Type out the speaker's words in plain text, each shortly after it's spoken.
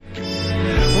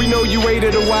you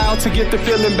waited a while to get the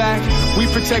feeling back. We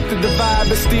protected the vibe,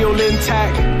 but still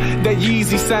intact. That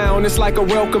Yeezy sound, it's like a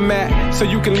welcome mat, so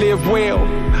you can live well.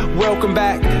 Welcome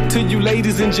back to you,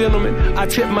 ladies and gentlemen. I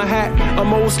tip my hat.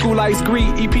 I'm old school Ice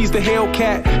Greed. EP's the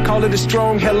Hellcat. Call it a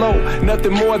strong hello.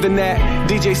 Nothing more than that.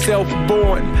 DJ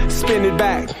Self-Born. Spin it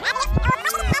back.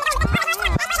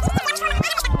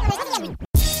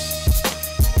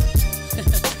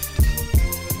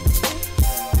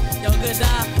 Yo, good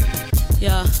dog.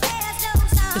 Yeah.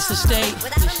 It's the state.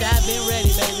 The shot been ready,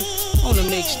 baby. On the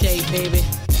mixtape, baby.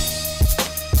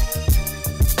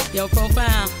 Yo,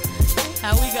 Profound.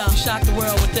 How we go? Shock the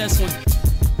world with this one.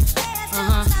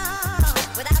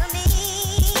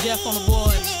 Jeff on the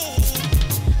boards.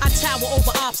 I tower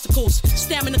over obstacles,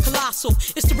 stamina colossal.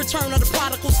 It's the return of the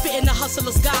prodigal, spitting the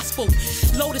hustler's gospel.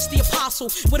 Lotus the apostle,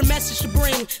 with a message to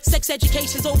bring. Sex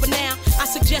education's over now, I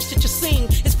suggest that you sing.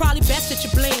 It's probably best that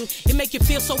you bling, it make you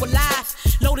feel so alive.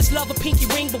 Lotus love a pinky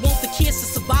ring, but want the kids to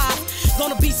survive.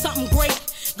 Gonna be something great,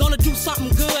 gonna do something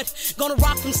good. Gonna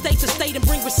rock from state to state and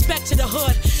bring respect to the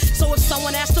hood. So if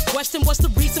someone asks the question, what's the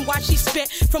reason why she spit?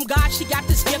 From God she got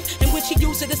this gift, and when she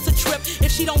use it, it's a trip.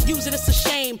 If she don't use it, it's a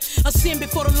shame. A sin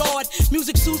before the Lord.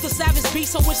 Music soothes the savage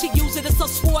beast, so when she use it, it's a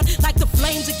sword. Like the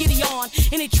flames of Gideon.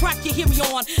 Any track you hear me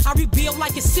on, I rebuild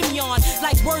like it's Simeon.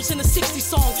 Like words in a 60s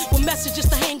song, with messages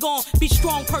to hang on. Be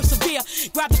strong, persevere.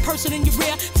 Grab the person in your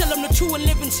rear, tell them the true and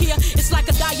living's here. It's like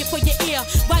a diet for your ear.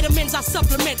 Vitamins I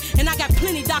supplement, and I got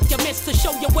plenty documents to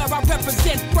show you where I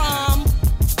represent from.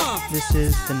 This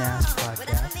is the NAS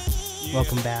Podcast.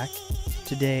 Welcome back.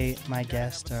 Today, my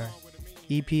guests are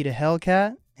EP to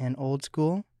Hellcat and Old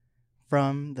School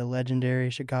from the legendary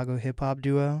Chicago hip-hop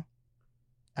duo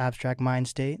Abstract Mind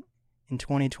State. In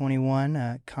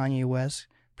 2021, Kanye West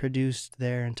produced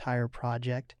their entire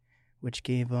project, which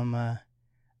gave them a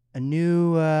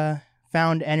new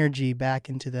found energy back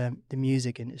into the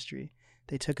music industry.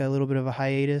 They took a little bit of a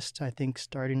hiatus, I think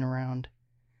starting around,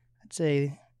 I'd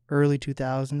say, early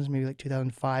 2000s, maybe like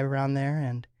 2005, around there.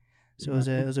 And so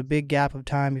it was a big gap of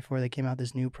time before they came out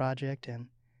this new project. And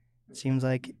it seems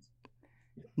like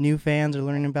new fans are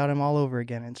learning about him all over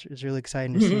again. It's really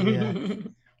exciting to see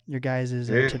your guys'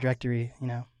 trajectory, you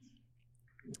know.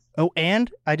 Oh, and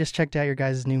I just checked out your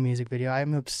guys' new music video.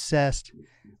 I'm obsessed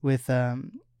with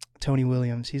Tony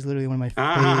Williams. He's literally one of my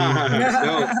favorites.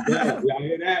 Y'all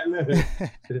hear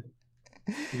that?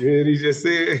 Yeah, he just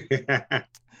said.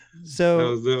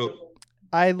 So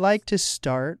I like to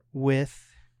start with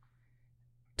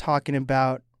talking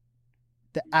about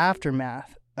the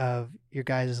aftermath of your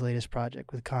guys' latest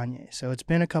project with Kanye. So it's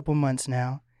been a couple months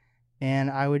now, and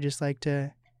I would just like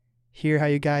to hear how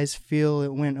you guys feel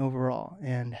it went overall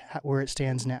and where it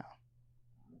stands now.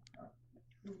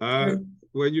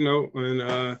 Well, you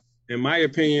know, in my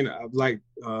opinion,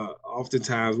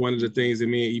 oftentimes one of the things that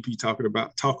me and EP talk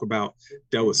about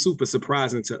that was super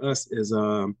surprising to us is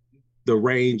the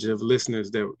range of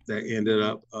listeners that ended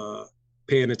up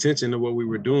paying attention to what we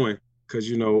were doing. Because,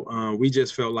 you know, we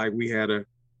just felt like we had a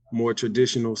more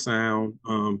traditional sound.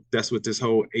 That's what this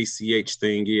whole ACH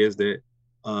thing is that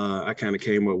I kind of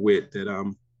came up with,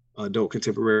 that adult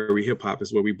contemporary hip hop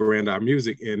is where we brand our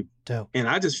music. And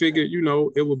I just figured, you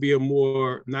know, it would be a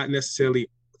more, not necessarily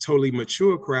totally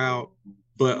mature crowd,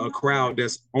 but a crowd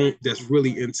that's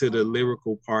really into the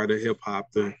lyrical part of hip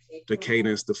hop, the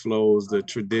cadence, the flows, the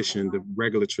tradition, the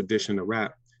regular tradition of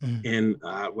rap. And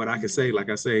what I can say, like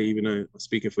I say, even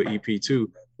speaking for EP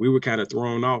too, we were kind of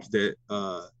thrown off that,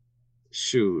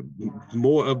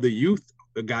 more of the youth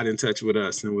got in touch with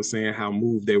us and was saying how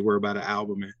moved they were by the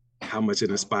album and how much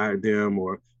it inspired them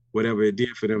or whatever it did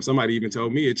for them. Somebody even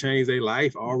told me it changed their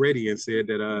life already, and said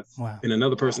that, and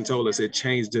another person told us it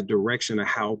changed the direction of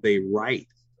how they write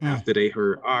after they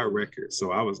heard our record.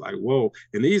 So I was like, whoa.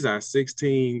 And these are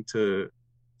 16 to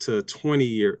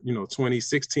 20 or, you know,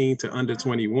 16 to under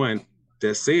 21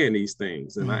 that's saying these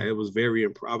things. And I was very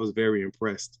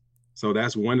impressed. So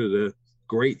that's one of the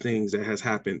great things that has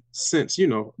happened since,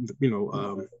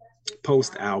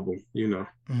 post album, you know.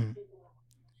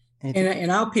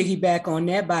 And I'll piggyback on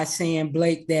that by saying,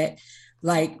 Blake, that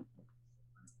like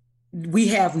we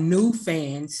have new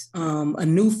fans, a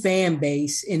new fan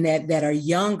base in that are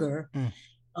younger,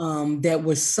 that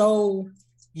was so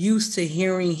used to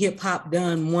hearing hip hop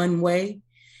done one way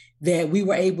that we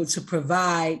were able to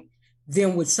provide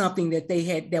them with something that they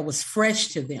had that was fresh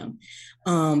to them,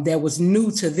 that was new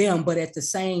to them. But at the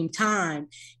same time,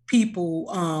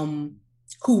 people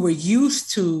who were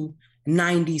used to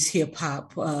 90s hip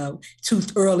hop,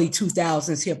 early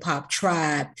 2000s hip hop,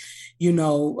 Tribe,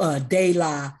 De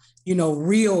La,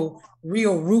 real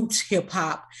real roots hip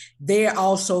hop, they're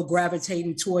also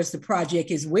gravitating towards the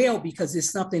project as well, because it's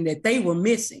something that they were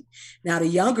missing. Now, the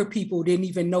younger people didn't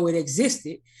even know it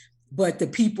existed, but the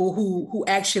people who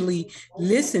actually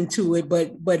listen to it,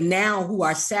 but now who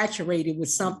are saturated with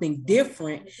something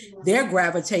different, they're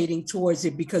gravitating towards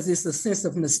it because it's a sense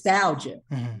of nostalgia.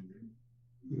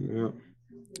 Mm-hmm. Yeah.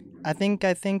 I think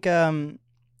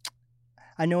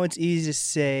I know it's easy to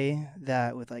say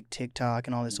that with like TikTok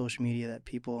and all the social media that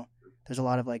there's a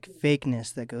lot of like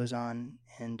fakeness that goes on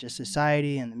in just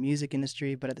society and the music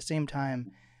industry, but at the same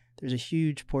time, there's a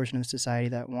huge portion of society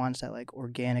that wants that like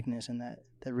organicness and that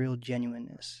real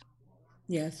genuineness.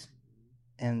 Yes.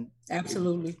 And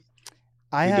absolutely.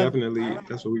 Definitely,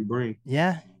 that's what we bring.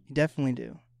 Yeah, you definitely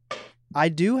do. I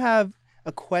do have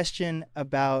a question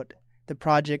about the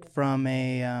project from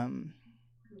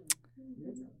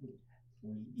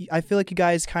I feel like you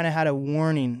guys kind of had a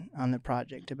warning on the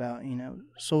project about,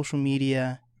 social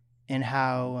media and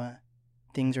how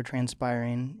things are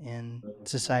transpiring in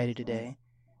society today.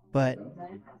 But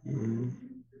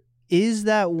is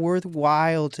that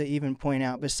worthwhile to even point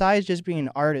out, besides just being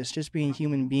artists, just being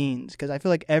human beings? Because I feel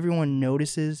like everyone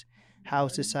notices how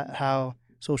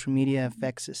social media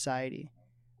affects society.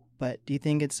 But do you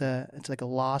think it's like a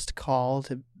lost call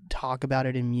to talk about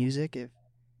it in music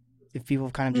if people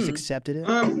have kind of just accepted it?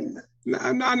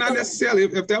 No, not necessarily.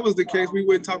 If that was the case, we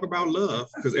wouldn't talk about love,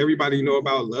 because everybody know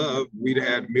about love. We'd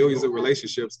had millions of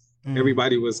relationships.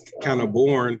 Everybody was kind of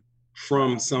born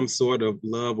from some sort of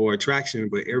love or attraction,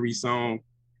 but every song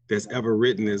that's ever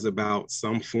written is about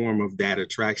some form of that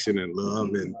attraction and love,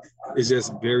 and it's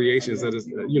just variations of this,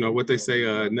 what they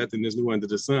say, nothing is new under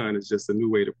the sun. It's just a new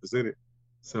way to present it.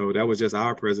 So that was just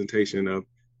our presentation of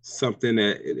something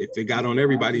that if it got on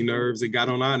everybody's nerves, it got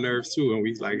on our nerves too, and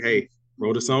we like, hey,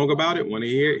 wrote a song about it, want to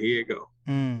hear it, here you go.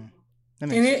 And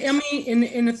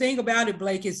the thing about it,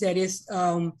 Blake, is that it's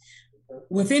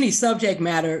with any subject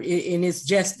matter, and it's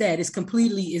just that it's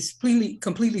completely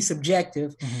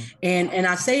subjective. And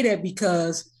I say that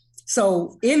because,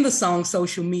 so in the song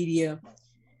Social Media,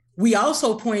 we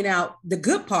also point out the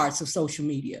good parts of social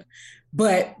media,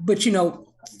 but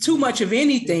too much of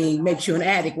anything makes you an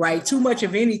addict, right? Too much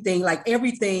of anything, like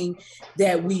everything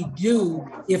that we do,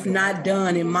 if not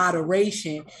done in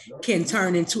moderation, can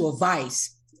turn into a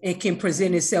vice and can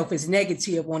present itself as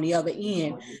negative on the other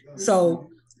end. So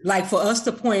like for us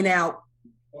to point out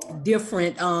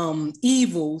different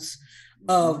evils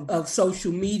of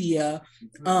social media,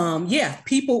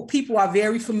 people are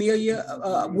very familiar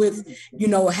with,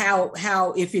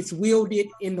 how if it's wielded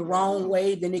in the wrong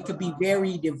way, then it could be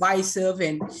very divisive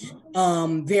and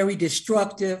very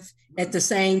destructive at the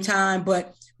same time.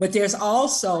 But there's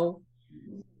also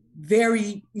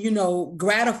very,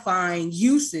 gratifying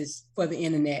uses for the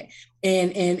internet,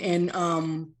 and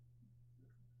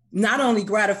not only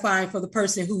gratifying for the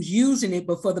person who's using it,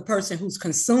 but for the person who's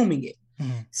consuming it.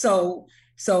 So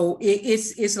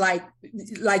it's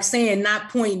like saying, not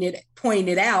pointing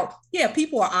it out. Yeah,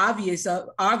 people are obvious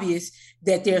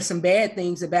that there's some bad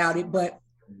things about it, but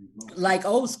like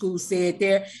Old School said,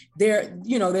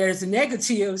 there's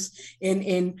negatives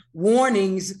and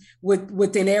warnings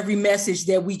within every message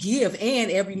that we give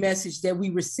and every message that we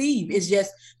receive. It's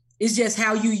just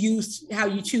how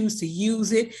you choose to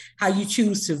use it, how you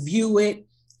choose to view it.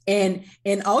 And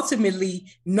ultimately,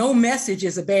 no message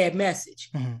is a bad message.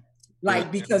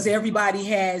 Because everybody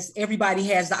has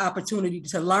the opportunity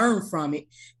to learn from it,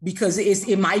 because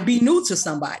it might be new to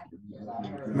somebody.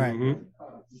 Right.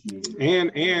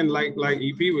 And like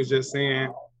EP was just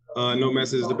saying, no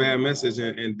message is a bad message,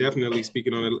 and definitely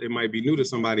speaking on it might be new to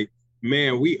somebody.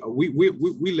 Man, we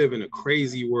live in a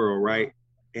crazy world, right?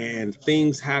 And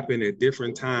things happen at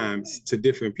different times to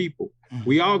different people.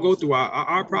 We all go through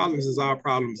our problems is our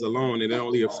problems alone, and it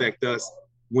only affect us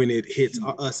when it hits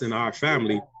us and our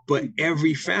family. But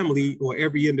every family or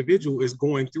every individual is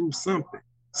going through something.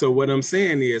 So what I'm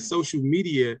saying is, social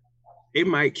media, it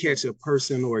might catch a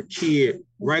person or a kid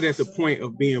right at the point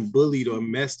of being bullied or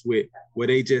messed with, where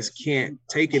they just can't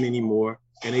take it anymore,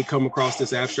 and they come across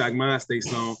this Abstract Mind State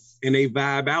song and they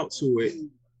vibe out to it.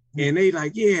 And they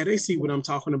like, yeah, they see what I'm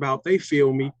talking about. They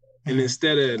feel me. And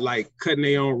instead of like cutting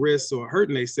their own wrists or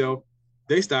hurting themselves,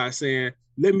 they start saying,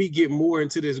 let me get more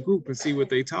into this group and see what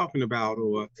they talking about.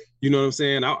 Or, you know what I'm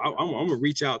saying? I'm gonna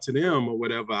reach out to them or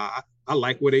whatever. I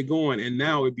like where they're going. And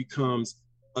now it becomes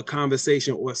a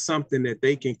conversation or something that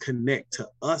they can connect to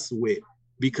us with,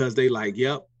 because they like,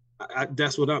 yep,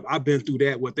 that's what I've been through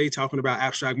that. What they talking about,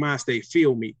 Abstract Mind State,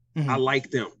 feel me. I like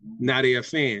them. Now they're a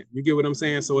fan. You get what I'm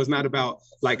saying? So it's not about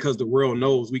like, because the world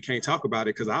knows we can't talk about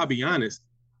it. Because I'll be honest,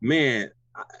 man,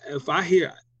 if I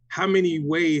hear how many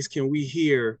ways can we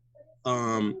hear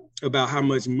about how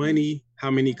much money, how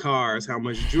many cars, how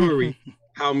much jewelry,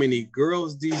 how many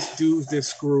girls these dudes that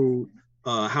screwed,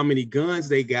 how many guns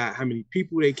they got, how many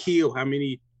people they killed, how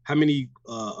many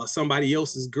somebody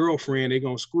else's girlfriend they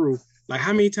gonna screw. Like,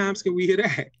 how many times can we hear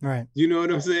that? Right. You know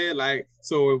what I'm saying? Like,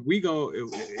 so if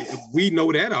we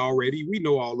know that already, we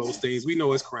know all those things. We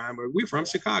know it's crime, but we're from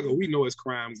Chicago. We know it's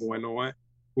crime going on.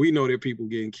 We know that people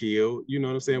getting killed. You know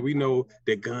what I'm saying? We know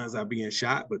that guns are being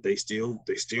shot, but they still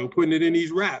putting it in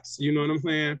these raps. You know what I'm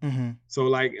saying? Mm-hmm. So,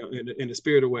 like, in the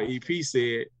spirit of what EP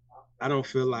said, I don't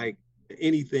feel like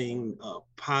anything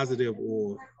positive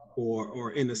or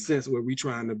in the sense where we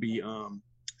trying to be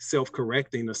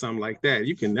self-correcting or something like that.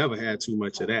 You can never have too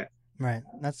much of that. Right.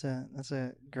 That's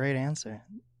a great answer.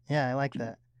 Yeah, I like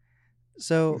that.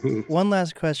 So one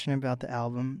last question about the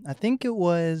album. I think it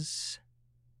was,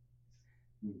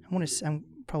 I'm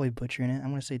probably butchering it. I'm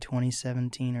going to say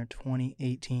 2017 or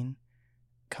 2018.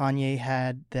 Kanye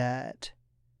had that,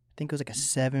 I think it was like a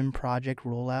 7 project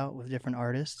rollout with different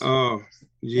artists. Oh,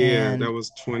 yeah, that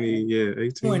was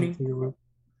 18. 20.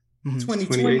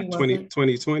 2020.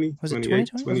 2020. Was it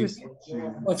 2020?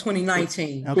 Or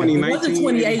 2019. Okay. 2019. It wasn't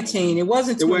 2018. It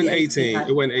wasn't 2018.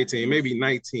 It wasn't 18. Maybe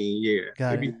 19. Yeah.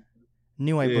 Got maybe. it.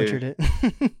 Knew I butchered it.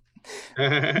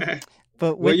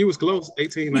 But well, you was close.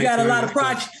 18. He got a lot of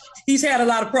projects. He's had a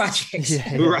lot of projects.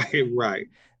 Yeah. Right.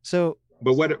 So.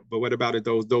 But what about it?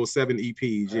 Those 7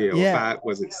 EPs? Yeah. Or 5?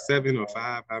 Was it 7 or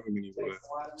 5? However many were.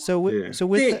 So with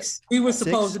 6. We were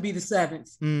supposed to be the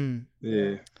 7th.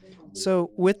 Yeah. So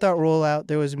with that rollout,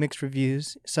 there was mixed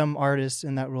reviews. Some artists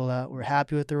in that rollout were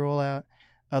happy with the rollout,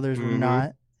 others were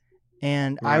not.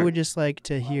 And I would just like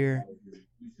to hear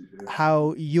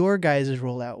how your guys'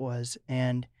 rollout was,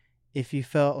 and if you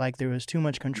felt like there was too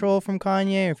much control from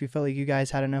Kanye, or if you felt like you guys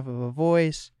had enough of a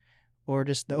voice, or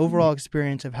just the overall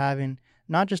experience of having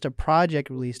not just a project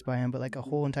released by him, but like a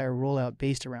whole entire rollout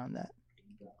based around that.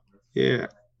 Yeah.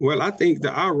 Well, I think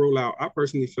that our rollout, I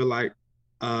personally feel like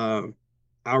our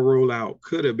rollout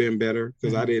could have been better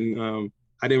because I didn't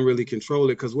really control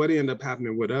it. Because what ended up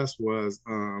happening with us was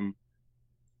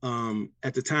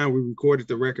at the time we recorded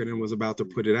the record and was about to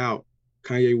put it out,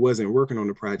 Kanye wasn't working on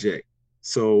the project.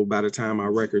 So by the time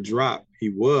our record dropped, he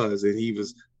was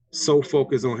so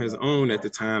focused on his own at the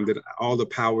time that all the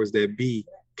powers that be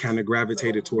kind of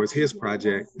gravitated towards his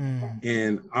project,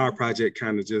 and our project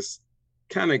kind of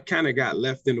got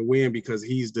left in the wind because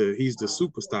he's the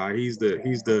superstar. He's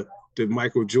the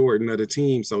Michael Jordan of the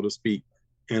team, so to speak.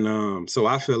 And so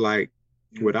I feel like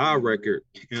with our record,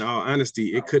 in all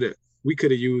honesty, we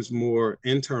could have used more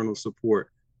internal support,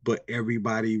 but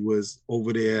everybody was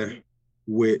over there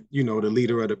with, the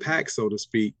leader of the pack, so to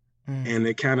speak. And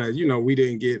it kind of, we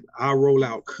didn't get, our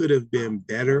rollout could have been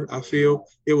better. I feel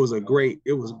it was great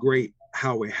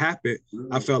how it happened.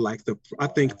 I felt like I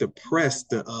think the press,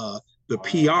 the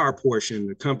PR portion,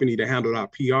 the company that handled our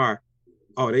PR,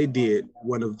 they did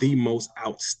one of the most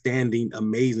outstanding,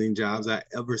 amazing jobs I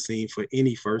ever seen for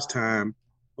any first time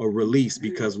or release,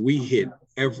 because we hit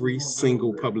every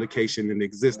single publication in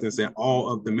existence and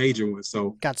all of the major ones.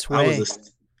 So got sway.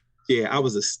 I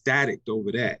was ecstatic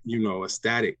over that,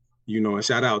 ecstatic. And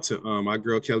shout out to my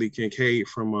girl Kelly Kincaid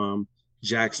from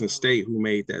Jackson State, who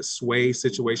made that Sway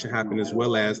situation happen, as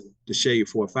well as the Shade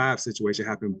 4-5 situation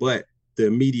happen. But the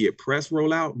immediate press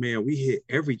rollout, man, we hit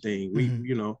everything.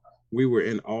 We were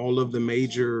in all of the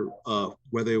major,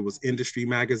 whether it was industry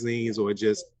magazines or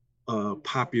just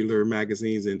popular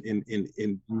magazines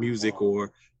in music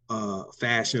or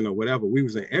fashion or whatever. We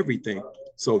was in everything.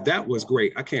 So that was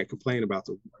great. I can't complain about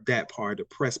that part, the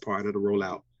press part of the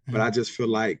rollout. But I just feel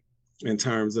like in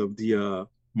terms of the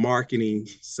marketing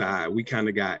side, we kind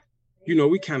of got,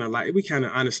 we kind of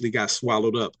honestly got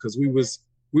swallowed up because we was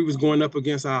going up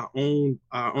against our own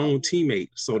teammate,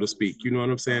 so to speak. You know what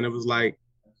I'm saying? It was like,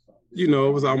 it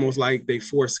was almost like they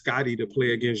forced Scottie to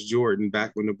play against Jordan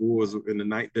back when the Bulls in the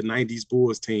 90s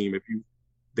Bulls team.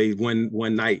 They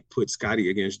one night put Scottie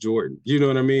against Jordan. You know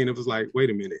what I mean? It was like, wait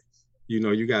a minute,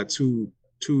 you got two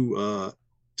of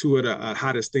the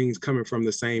hottest things coming from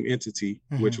the same entity,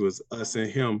 which was us and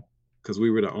him, because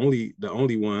we were the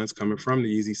only ones coming from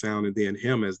the Yeezy sound, and then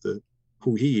him as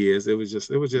who he is. It was just,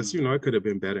 it could have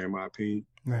been better in my opinion.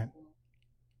 Right.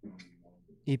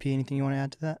 EP, anything you want to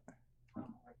add to that?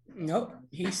 Nope.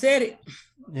 He said it.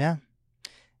 Yeah.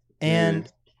 And,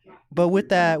 but with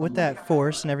that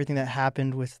force and everything that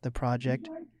happened with the project,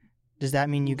 does that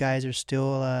mean you guys are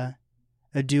still,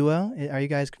 a duo? Are you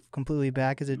guys completely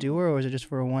back as a duo, or is it just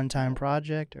for a one-time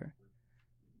project? Or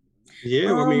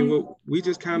yeah, I mean, we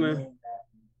just kind of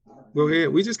go ahead.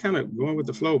 We just kind of going with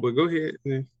the flow. But go ahead.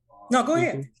 No, go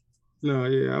ahead. No,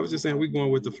 yeah, I was just saying we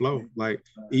going with the flow. Like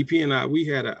EP and I, we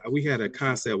had a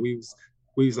concept. We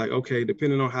was like, okay,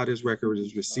 depending on how this record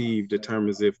is received,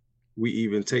 determines if we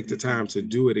even take the time to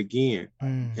do it again.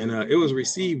 And it was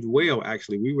received well.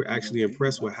 Actually, we were actually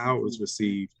impressed with how it was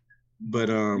received. But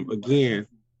again,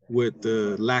 with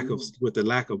the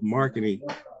lack of marketing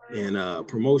and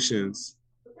promotions,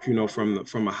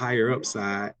 from a higher up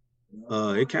side,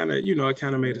 it kind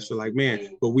of made us feel like, man,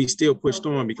 but we still pushed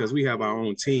on because we have our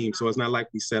own team. So it's not like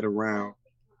we sat around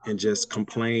and just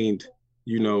complained,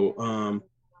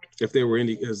 if there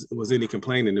was any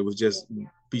complaining, it was just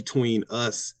between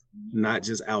us, not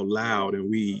just out loud. And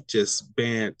we just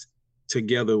band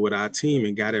together with our team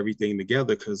and got everything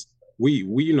together because we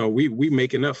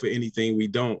making up for anything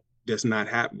that's not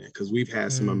happening, because we've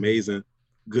had some amazing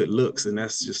good looks. And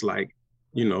that's just like,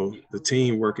 the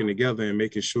team working together and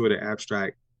making sure that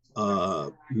Abstract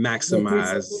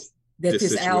maximize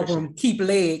this album keep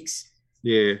legs.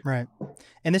 Yeah. Right.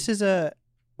 And this is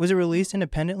was it released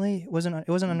independently? It wasn't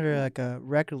under like a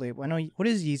record label. I know. What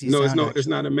is Yeezy Sound? No, it's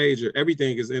not a major.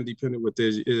 Everything is independent with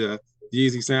this.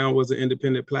 Yeezy Sound was an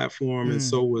independent platform, and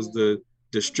so was the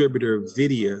distributor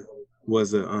Vidya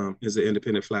is an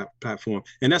independent platform.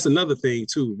 And that's another thing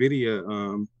too. Vidya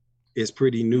is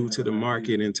pretty new to the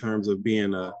market in terms of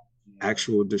being a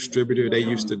actual distributor. They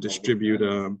used to distribute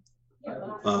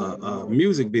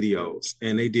music videos,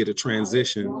 and they did a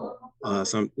transition. I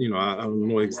don't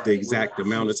know the exact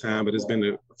amount of time, but it's been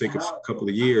I think a couple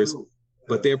of years.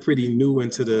 But they're pretty new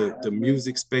into the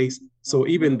music space, so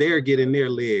even they're getting their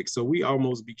legs. So we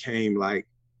almost became like,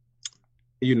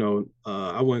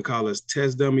 I wouldn't call us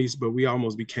test dummies, but we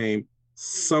almost became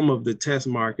some of the test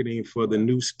marketing for the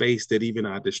new space that even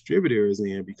our distributor is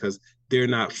in, because they're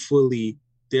not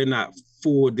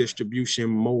full distribution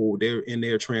mode. They're in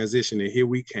their transition, and here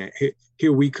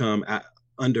we come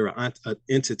under an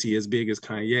entity as big as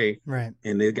Kanye, right?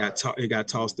 And it got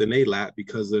tossed in their lap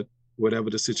because of whatever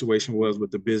the situation was with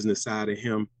the business side of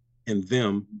him and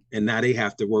them, and now they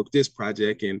have to work this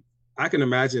project. And I can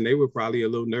imagine they were probably a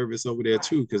little nervous over there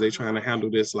too, because they're trying to handle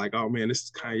this like, oh man, this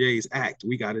is Kanye's act.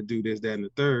 We got to do this, that, and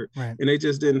the third. Right. And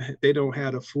they don't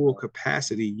have the full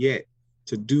capacity yet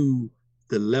to do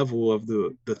the level of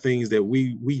the things that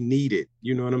we needed.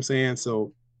 You know what I'm saying?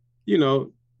 So,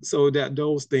 so that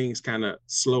those things kind of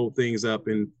slow things up.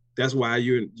 And that's why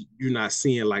you're not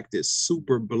seeing like this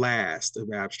super blast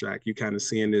of Abstract. You're kind of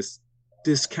seeing this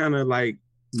kind of like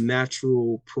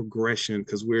natural progression,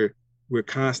 because we're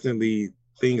constantly,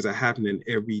 things are happening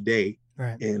every day.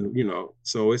 Right. And,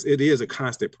 so it is a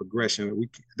constant progression.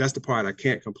 That's the part I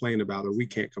can't complain about, or we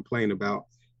can't complain about,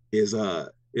 is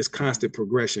constant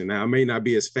progression. Now, it may not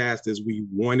be as fast as we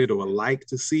wanted or like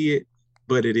to see it,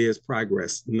 but it is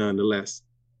progress nonetheless.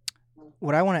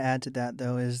 What I want to add to that,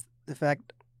 though, is the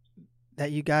fact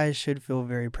that you guys should feel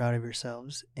very proud of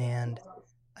yourselves. And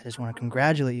I just want to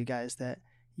congratulate you guys that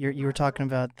you were talking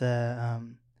about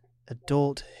the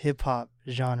adult hip hop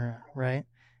genre, right?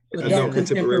 Adult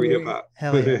contemporary hip hop.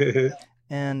 Hell yeah.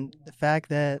 And the fact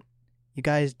that you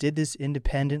guys did this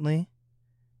independently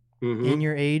in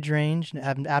your age range,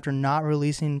 after not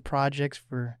releasing projects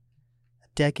for a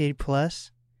decade plus,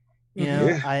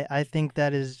 I think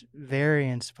that is very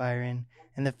inspiring.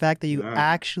 And the fact that you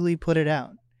actually put it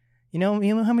out. You know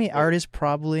how many artists,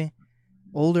 probably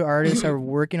older artists, are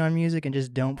working on music and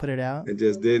just don't put it out? It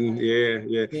just didn't.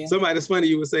 Yeah. Somebody, it's funny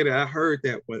you would say that. I heard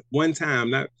that one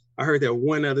time. I heard that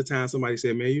one other time somebody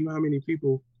said, man, you know how many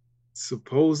people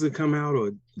supposed to come out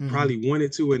or probably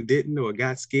wanted to and didn't, or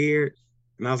got scared?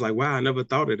 And I was like, wow, I never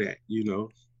thought of that.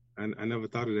 I never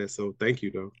thought of that. So thank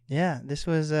you, though. Yeah, this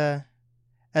was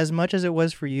as much as it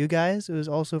was for you guys, it was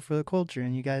also for the culture,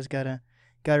 and you guys gotta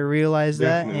realize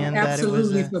Definitely. that, and absolutely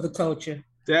that it was for the culture.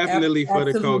 Definitely for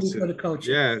the culture. Absolutely for the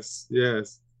culture.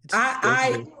 Yes.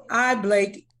 I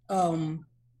Blake,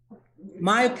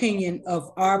 my opinion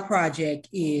of our project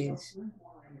is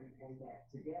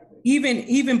even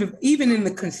in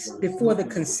before the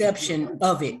conception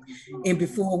of it, and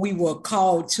before we were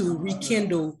called to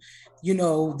rekindle,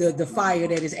 the fire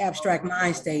that is Abstract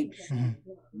Mind State.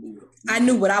 I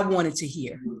knew what I wanted to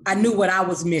hear. I knew what I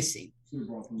was missing.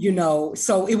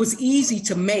 So it was easy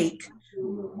to make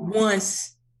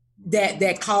once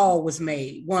that call was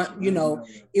made.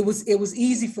 It was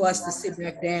easy for us to sit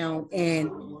back down and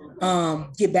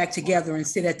get back together and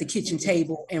sit at the kitchen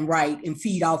table and write and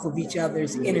feed off of each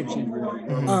other's energy,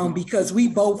 because we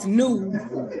both knew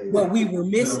what we were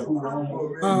missing.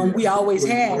 We always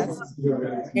have.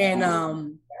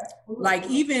 And like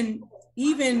even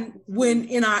even when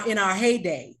in our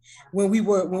heyday, when we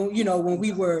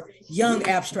were young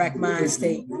abstract mind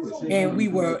state, and we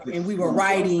were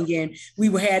writing, and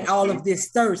we had all of this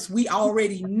thirst, we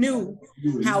already knew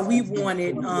how we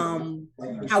wanted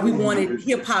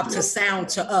hip hop to sound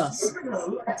to us.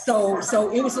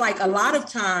 So it was like a lot of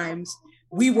times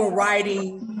we were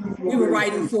writing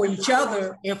for each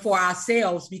other and for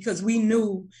ourselves, because we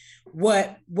knew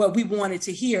what we wanted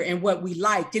to hear and what we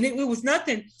liked. And it was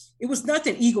nothing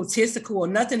egotistical or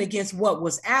nothing against what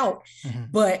was out,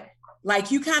 but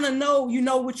like, you kind of know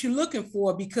what you're looking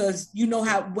for, because you know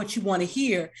what you want to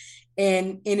hear.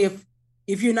 And if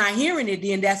you're not hearing it,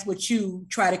 then that's what you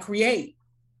try to create.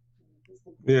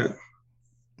 Yeah,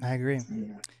 I agree.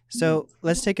 So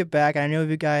let's take it back. I know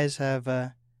you guys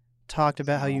have talked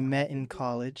about how you met in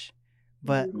college,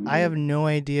 but I have no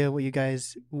idea what you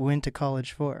guys went to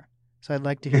college for. So I'd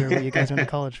like to hear what you guys went to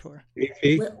college for.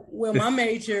 Well, my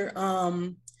major,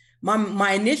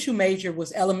 my initial major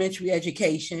was elementary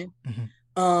education,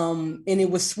 and it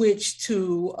was switched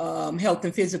to health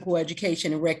and physical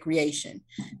education and recreation.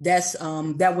 That's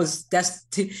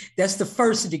the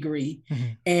first degree,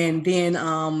 and then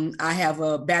I have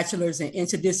a bachelor's in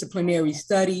interdisciplinary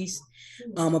studies,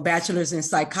 a bachelor's in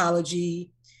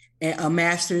psychology, and a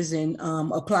master's in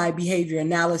applied behavior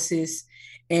analysis,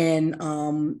 and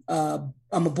I'm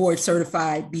a board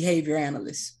certified behavior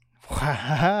analyst.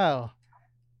 Wow.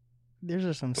 There's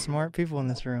just some smart people in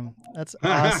this room. That's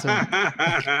awesome.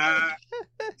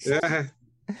 Yeah,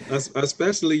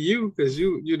 especially you, because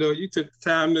you took the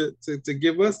time to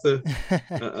give us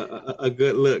a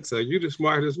good look. So you're the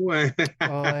smartest one.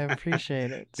 Well, I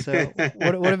appreciate it. So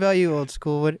what about you, Old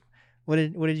School? What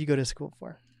did you go to school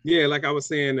for? Yeah, like I was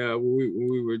saying, when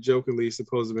we were jokingly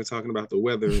supposed to be talking about the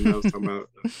weather, and I was talking about,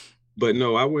 but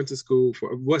no, I went to school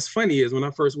for. What's funny is when I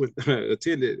first when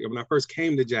I first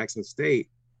came to Jackson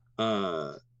State,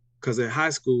 because in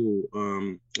high school,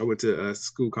 I went to a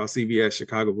school called CVS,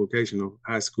 Chicago Vocational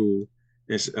High School,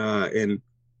 and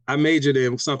I majored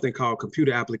in something called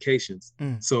computer applications.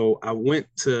 So I went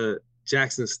to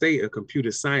Jackson State, a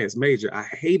computer science major. I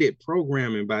hated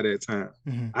programming by that time.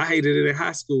 I hated it in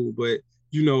high school, but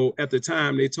at the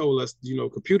time they told us,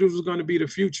 computers was going to be the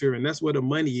future, and that's where the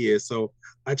money is. So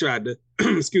I tried to,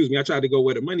 I tried to go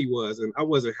where the money was, and I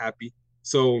wasn't happy.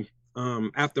 So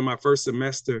after my first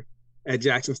semester at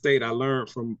Jackson State, I learned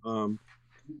from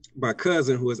my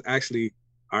cousin, who is actually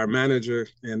our manager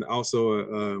and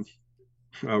also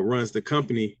runs the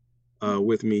company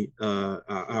with me,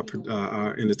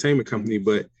 our entertainment company.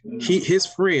 But his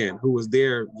friend, who was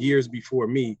there years before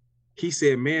me, he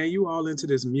said, "Man, you all into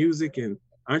this music, and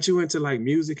aren't you into like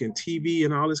music and TV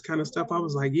and all this kind of stuff?" I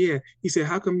was like, "Yeah." He said,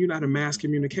 "How come you're not a mass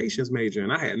communications major?"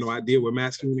 And I had no idea what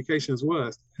mass communications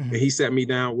was. And he sat me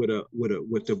down with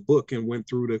the book and went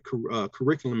through the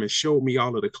curriculum and showed me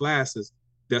all of the classes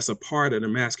that's a part of the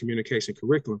mass communication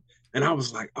curriculum. And I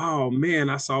was like, "Oh man,"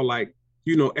 I saw like,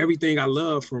 everything I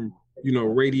love from,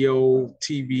 radio,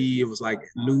 TV. It was like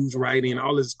news writing,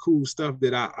 all this cool stuff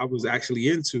that I was actually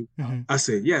into. I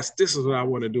said, yes, this is what I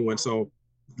want to do. And so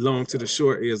long to the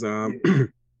short is I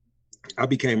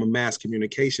became a mass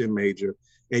communication major.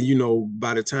 And,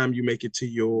 by the time you make it to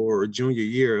your junior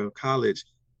year of college,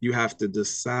 you have to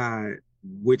decide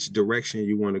which direction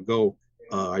you want to go.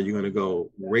 Are you going to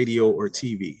go radio or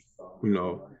TV?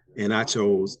 And I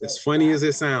chose, as funny as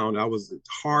it sounds, I was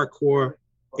hardcore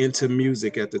into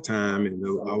music at the time, and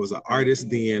I was an artist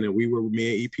then, and me and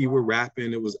EP were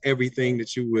rapping. It was everything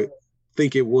that you would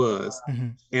think it was.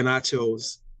 And I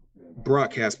chose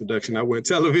broadcast production. I went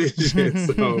television.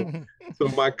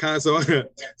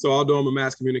 So although I'm a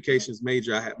mass communications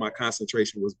major, my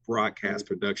concentration was broadcast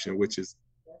production, which is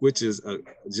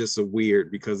just a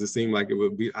weird, because it seemed like it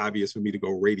would be obvious for me to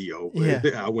go radio,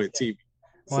 but I went TV.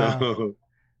 Wow. So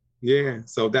yeah,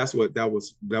 so that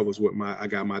was what I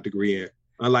got my degree in.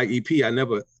 Unlike EP,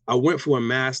 I went for a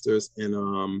master's in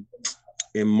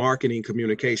marketing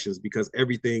communications, because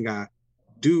everything I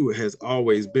do has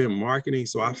always been marketing.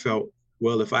 So I felt,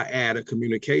 well, if I add a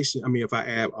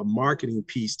marketing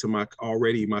piece to my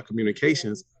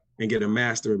communications and get a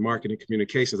master in marketing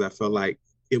communications, I felt like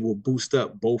it will boost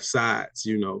up both sides,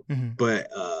 But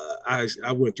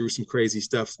I went through some crazy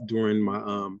stuff during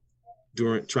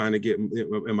trying to get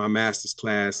in my master's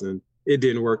class, and it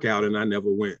didn't work out, and I never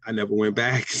went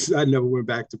back. I never went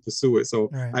back to pursue it. So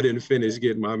right. I didn't finish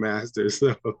getting my master's.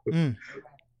 So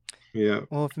yeah.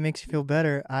 Well, if it makes you feel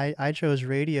better, I chose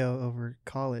radio over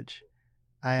college.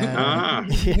 I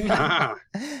thank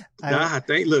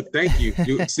you. Thank you. Thank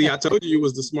you. See, I told you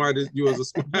was the smartest. You was a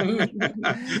smart.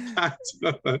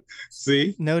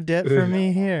 See, no debt for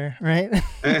me here, right?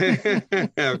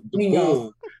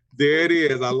 Boom. There it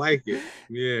is. I like it.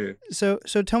 Yeah. So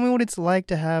tell me what it's like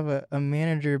to have a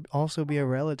manager also be a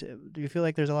relative. Do you feel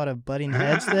like there's a lot of butting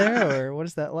heads there, or what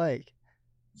is that like?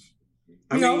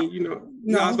 I mean,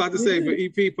 I was about to say, but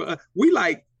EP, we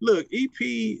like, look, EP,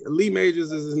 Lee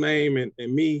Majors is his name, and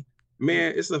me,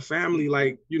 man, it's a family.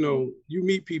 Like, you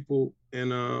meet people,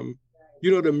 and,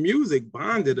 the music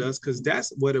bonded us, because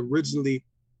that's what originally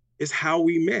is how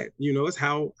we met. It's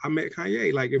how I met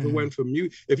Kanye. Like, if it wasn't for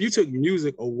music, if you took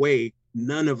music away,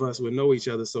 none of us would know each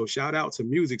other. So shout out to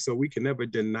music. So we can never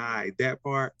deny that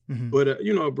part. But,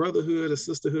 a brotherhood, a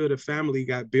sisterhood, a family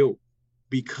got built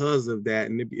because of that,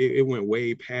 and it went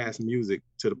way past music,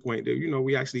 to the point that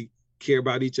we actually care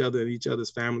about each other and each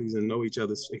other's families and know each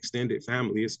other's extended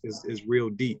family. It's real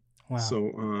deep. Wow.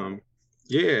 So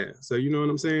yeah, so you know what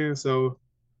I'm saying. So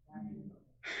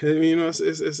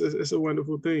it's a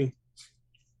wonderful thing.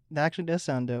 That actually does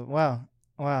sound dope. Wow,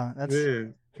 that's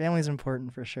family's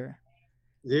important for sure.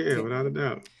 Yeah, without a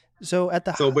doubt. So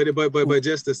but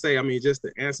just to say, I mean, just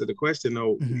to answer the question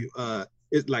though,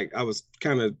 it's like I was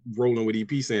kind of rolling with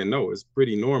EP saying no, it's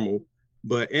pretty normal.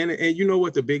 But and you know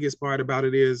what the biggest part about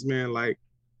it is, man, like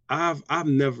I've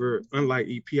never, unlike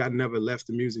EP, I never left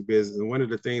the music business. And one of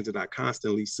the things that I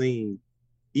constantly seen,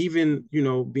 even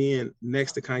being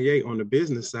next to Kanye on the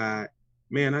business side,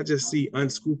 man, I just see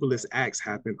unscrupulous acts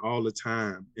happen all the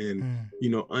time. And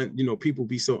people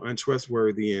be so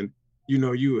untrustworthy, and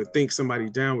you would think somebody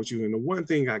down with you. And the one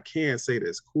thing I can say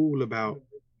that's cool about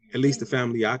at least the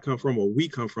family I come from, or we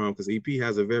come from, because EP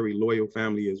has a very loyal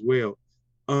family as well.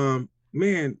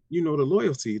 Man, the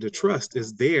loyalty, the trust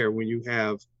is there when you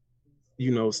have,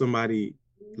 somebody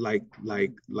like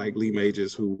Lee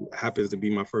Majors, who happens to be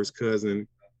my first cousin,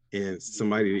 and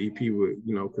somebody that EP would,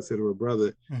 consider a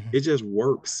brother. It just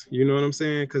works. You know what I'm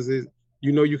saying? Because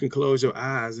you can close your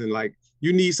eyes, and like,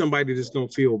 you need somebody that's gonna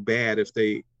feel bad if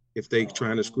they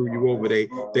trying to screw you over. They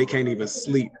can't even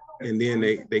sleep, and then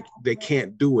they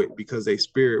can't do it because their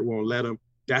spirit won't let them.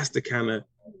 That's the kind of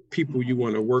people you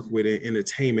want to work with in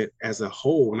entertainment as a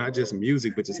whole, not just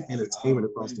music, but just entertainment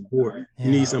across the board. Yeah.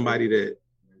 You need somebody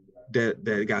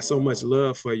that got so much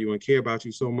love for you and care about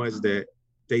you so much that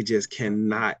they just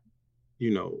cannot,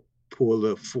 pull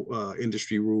the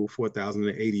industry rule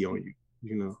 4080 on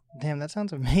you. Damn, that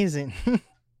sounds amazing.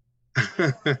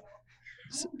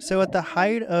 So at the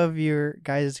height of your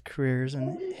guys' careers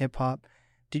in hip hop,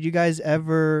 were you guys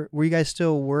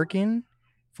still working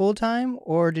full time,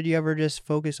 or did you ever just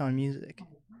focus on music?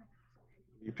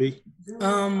 EP?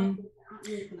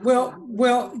 Well,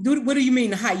 what do you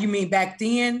mean height? You mean back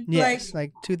then? Yes,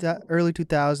 like early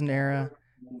 2000 era,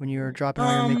 when you were dropping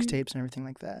all your mixtapes and everything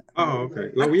like that. Oh,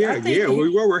 okay. Well, we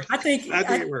were working. I think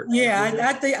it worked.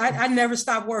 Yeah, I never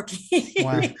stopped working.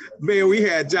 Wow. Man, we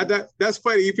had that's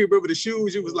funny. EP, remember the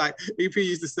shoes? It was like EP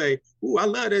used to say, "Ooh, I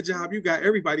love that job. You got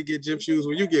everybody get gym shoes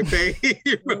when you get paid." He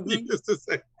used to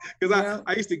say, because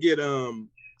I used to get I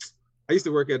used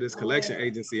to work at this collection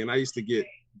agency, and I used to get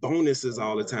bonuses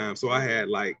all the time. So I had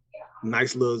like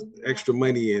nice little extra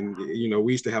money, and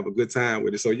we used to have a good time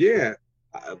with it. So yeah.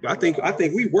 I think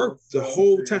we worked the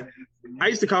whole time. I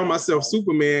used to call myself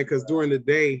Superman, because during the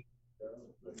day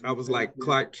I was like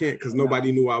Clark Kent, because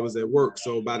nobody knew I was at work.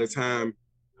 So by the time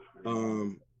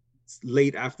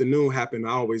late afternoon happened,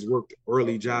 I always worked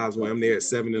early jobs where I'm there at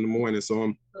 7 a.m.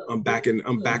 So I'm back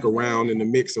around in the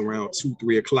mix around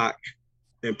 2-3 o'clock.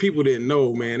 And people didn't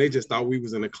know, man. They just thought we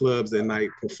was in the clubs at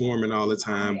night performing all the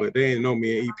time, but they didn't know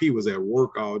me and EP was at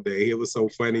work all day. It was so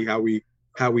funny how we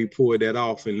pulled that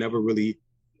off, and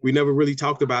we never really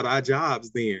talked about our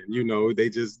jobs then. They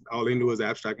just, all they knew was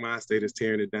Abstract Mind State is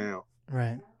tearing it down.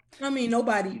 Right. I mean,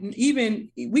 I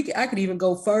could even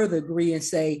go further, agree, and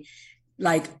say,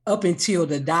 like, up until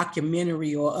the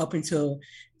documentary, or up until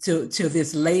to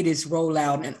this latest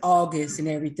rollout in August and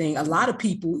everything, a lot of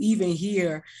people, even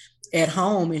here at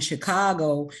home in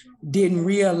Chicago, didn't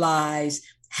realize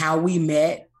how we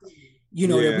met. That we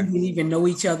didn't even know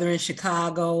each other in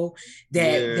Chicago,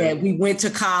 that we went to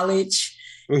college,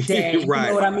 that right. You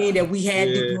know what I mean, that we had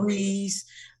degrees.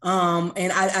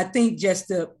 And I think just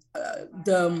I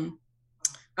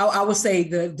would say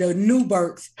the new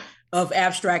birth of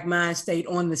Abstract Mind State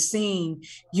on the scene,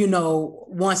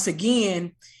 once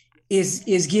again,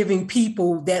 is giving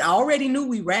people that already knew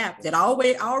we rapped, that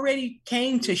already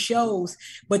came to shows,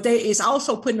 but it's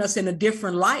also putting us in a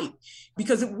different light,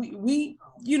 because we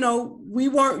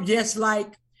weren't just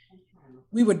like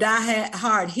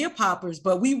hard hip hoppers,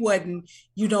 but we wasn't,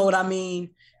 you know what I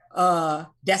mean?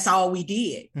 That's all we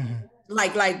did. Mm-hmm.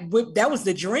 Like that was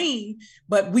the dream,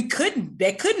 but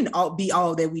that couldn't all be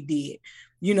all that we did.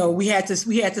 You know, we had to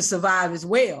survive as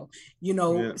well, you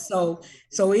know. Yeah. So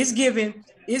it's giving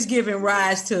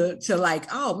rise to like,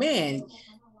 oh man,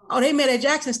 they met at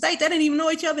Jackson State. They didn't even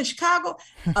know each other in Chicago.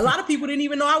 A lot of people didn't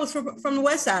even know I was from the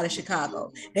west side of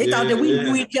Chicago. They thought that we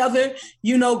knew each other,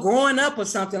 you know, growing up or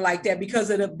something like that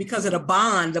because of the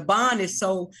bond. The bond is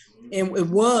so, and it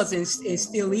was and it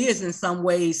still is in some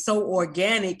ways so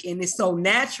organic and it's so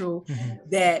natural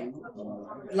that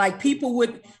like people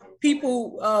would think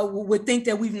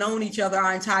that we've known each other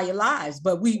our entire lives,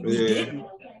 but we didn't.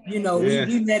 You know,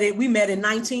 we met in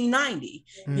 1990.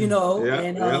 You know,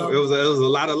 and it was a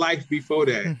lot of life before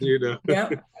that. You know.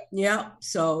 Yeah.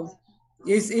 So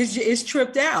it's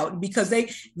tripped out because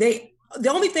they the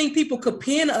only thing people could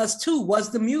pin us to was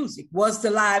the music, was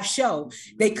the live show.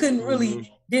 They didn't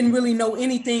really know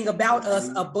anything about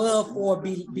us above or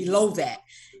below that.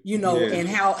 You know, and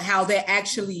how that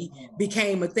actually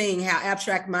became a thing, how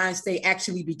Abstract Mind State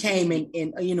actually became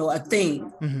in you know, a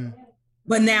thing. Mm-hmm.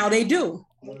 But now they do.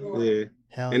 Yeah.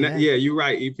 You're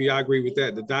right, EP. I agree with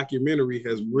that. The documentary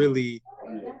has really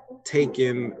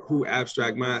taken who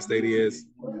Abstract Mind State is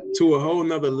to a whole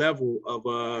nother level of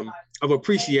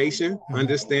appreciation,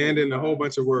 understanding, a whole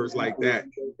bunch of words like that,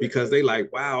 because they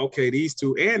like, wow, okay, these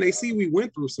two, and they see we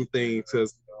went through some things,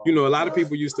 because you know, a lot of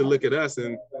people used to look at us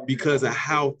and because of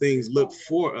how things looked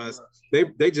for us,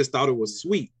 they just thought it was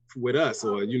sweet with us,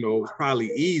 or, you know, it was probably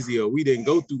easy, or we didn't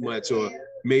go through much, or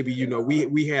maybe, you know,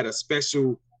 we had a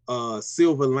special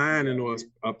silver lining or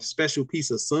a special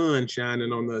piece of sun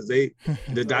shining on us. The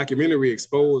documentary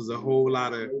exposed a whole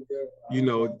lot of, you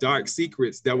know, dark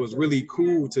secrets that was really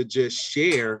cool to just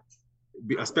share,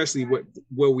 especially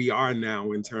where we are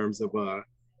now in terms of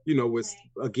you know, with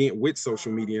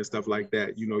social media and stuff like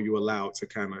that, you know, you're allowed to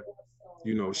kind of,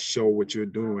 you know, show what you're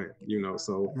doing, you know,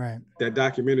 so that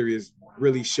documentary is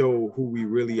really show who we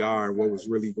really are and what was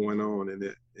really going on,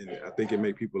 and I think it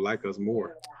made people like us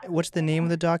more. What's the name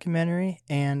of the documentary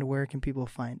and where can people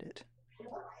find it?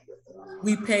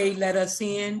 We Paid Let Us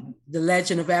In, The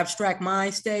Legend of Abstract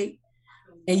Mind State,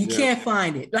 and you can't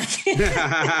find it.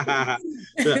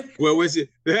 Well, what's it?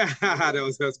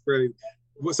 That's pretty.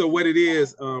 So what it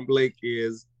is, Blake,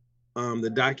 is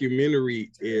the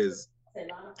documentary is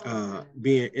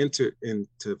being entered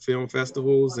into film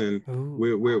festivals, and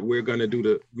we're gonna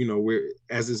do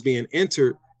as it's being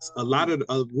entered, a lot of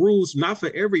rules, not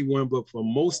for everyone, but for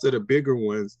most of the bigger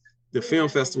ones, the film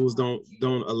festivals don't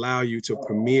allow you to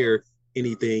premiere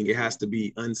anything. It has to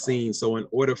be unseen. So in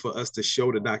order for us to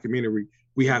show the documentary,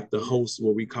 we have to host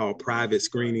what we call private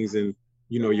screenings in,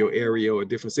 you know, your area or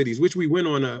different cities, which we went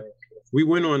on a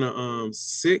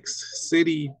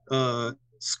 6-city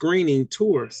screening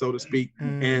tour, so to speak.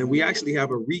 And we actually have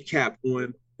a recap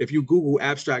on, if you Google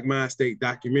Abstract Mind State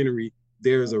documentary,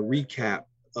 there's a recap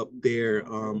up there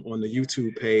on the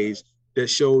YouTube page that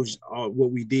shows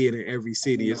what we did in every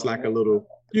city. It's like a little,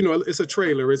 you know, it's a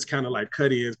trailer. It's kind of like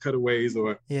cut-ins, cutaways,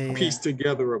 or pieced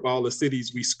together of all the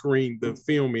cities we screened the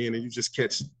film in, and you just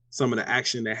catch some of the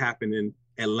action that happened in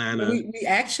Atlanta. We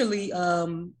actually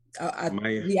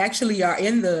we actually are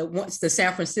in the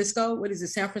San Francisco. What is it,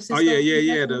 San Francisco? Oh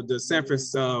yeah. The San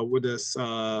Francisco with us,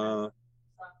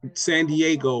 San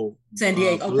Diego.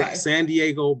 Okay. San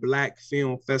Diego Black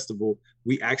Film Festival.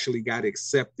 We actually got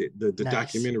accepted. The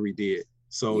documentary did.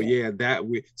 So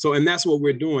and that's what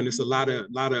we're doing. It's a lot of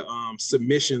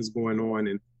submissions going on,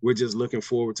 and we're just looking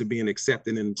forward to being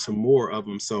accepted into more of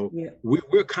them. So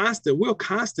we'll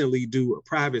constantly do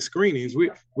private screenings.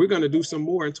 We're going to do some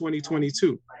more in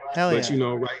 2022. You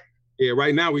know,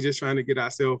 right now we're just trying to get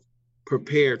ourselves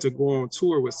prepared to go on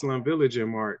tour with Slum Village in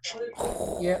March.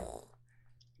 Yeah.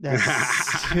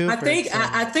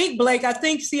 I think Blake,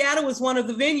 Seattle is one of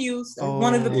the venues,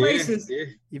 one of the places. Yeah.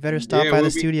 You better stop by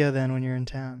the studio then when you're in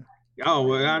town. Oh,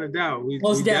 without a doubt. We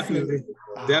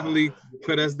definitely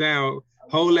put us down.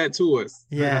 Hold that to us.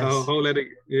 Yeah. Hold that.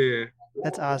 Yeah.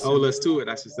 That's awesome. Hold us to it,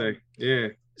 I should say. Yeah.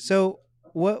 So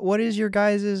what is your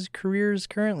guys' careers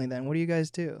currently then? What do you guys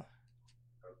do?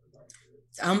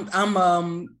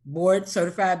 I'm board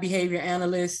certified behavior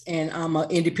analyst, and I'm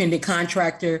an independent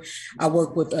contractor. I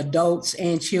work with adults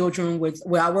and children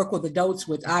I work with adults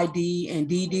with ID and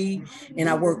DD, and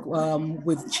I work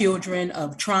with children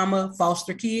of trauma,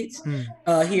 foster kids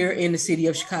here in the city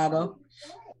of Chicago.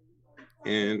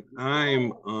 And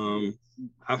I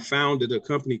founded a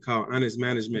company called Honest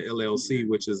Management LLC,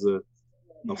 which is a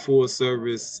full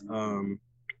service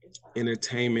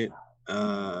entertainment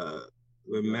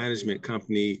management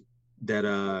company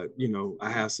you know, I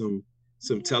have some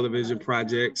television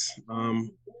projects.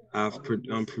 I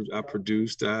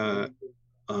produced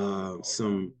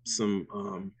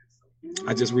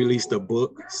I just released a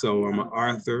book, so I'm an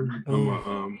author. I'm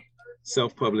a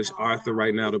self-published author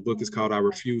right now. The book is called I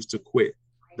Refuse to Quit,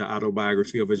 the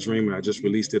autobiography of a dreamer. I just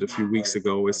released it a few weeks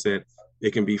ago. It said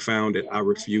it can be found at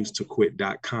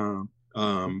iRefuseToQuit.com.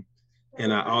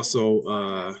 And I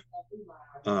also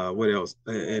what else?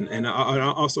 And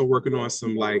I'm also working on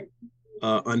some like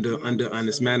under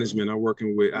Honest Management.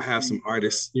 I have some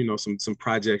artists, you know, some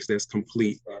projects that's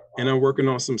complete, and I'm working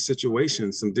on some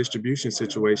distribution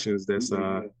situations that's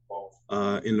in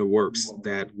the works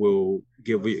that will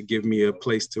give me a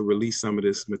place to release some of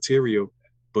this material.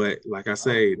 But like I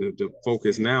say, the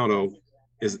focus now though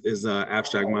is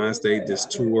Abstract Mind State, this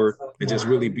tour, and just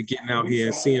really be getting out here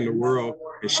and seeing the world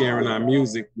and sharing our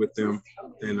music with them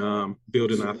and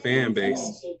building our fan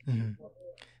base. Mm-hmm.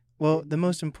 Well, the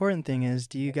most important thing is,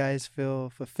 do you guys feel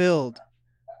fulfilled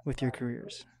with your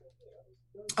careers?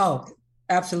 Oh,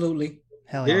 absolutely.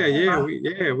 Hell yeah. Yeah,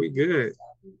 we good.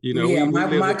 You know, yeah,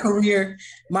 my career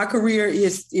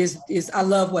is I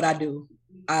love what I do.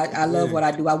 I love what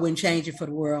I do. I wouldn't change it for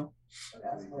the world.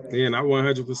 Yeah, and I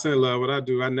 100% love what I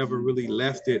do. I never really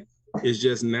left it. It's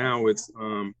just now it's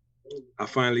I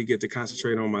finally get to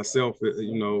concentrate on myself,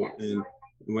 you know, and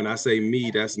when I say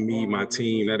me, that's me, my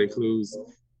team. That includes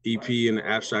EP and the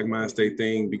Abstract Mind State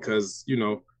thing, because, you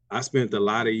know, I spent a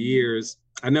lot of years,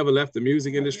 I never left the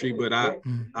music industry, but I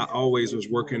always was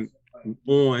working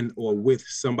on or with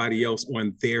somebody else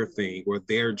on their thing or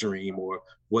their dream or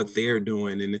what they're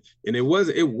doing. And it was,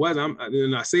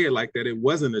 and I say it like that, it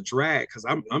wasn't a drag, because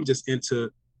I'm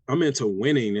into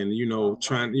winning and, you know,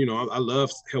 trying, you know, I love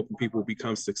helping people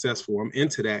become successful. I'm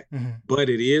into that, but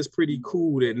it is pretty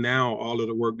cool that now all of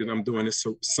the work that I'm doing is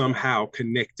somehow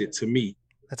connected to me.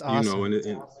 That's awesome. You know,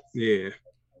 and yeah.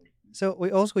 So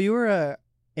you were a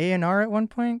A&R at one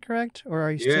point, correct? Or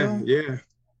are you still?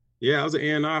 Yeah. I was an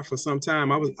A&R for some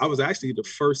time. I was actually the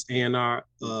first A&R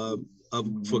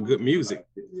for Good Music.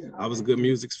 I was Good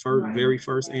Music's very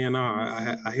first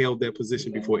A&R. I held that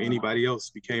position before anybody else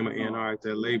became an A&R at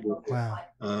that label.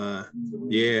 Wow.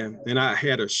 Yeah, and I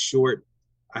had a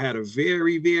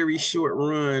very, very short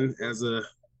run as a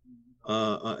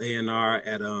A&R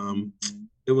at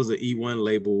it was an E1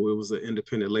 label. It was an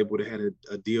independent label that had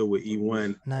a deal with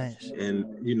E1. Nice. And,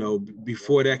 you know,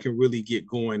 before that can really get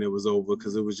going, it was over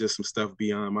because it was just some stuff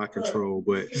beyond my control.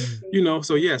 But, you know,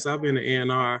 so yes, I've been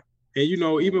an A&R. And, you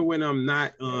know, even when I'm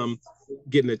not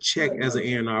getting a check as an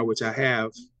A&R, which I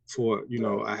have for,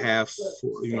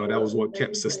 that was what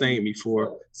kept sustaining me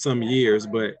for some years.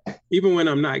 But even when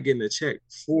I'm not getting a check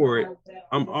for it,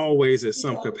 I'm always at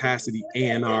some capacity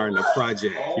A&R in the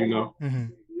project, you know? Mm-hmm.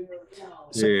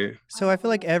 So I feel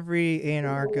like every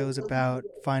A&R goes about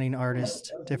finding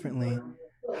artists differently.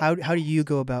 How do you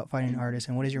go about finding artists,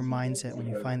 and what is your mindset when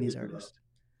you find these artists?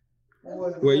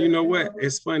 Well, you know what?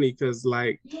 It's funny because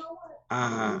like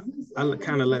I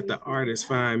kind of let the artists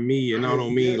find me, and I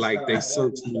don't mean like they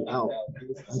search me out.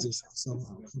 I just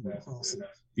somehow come across it.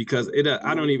 Because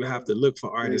I don't even have to look for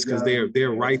artists because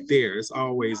they're right there. It's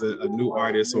always a new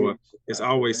artist, or it's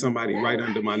always somebody right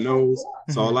under my nose.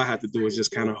 So all I have to do is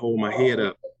just kind of hold my head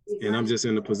up, and I'm just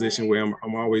in a position where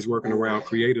I'm always working around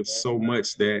creatives so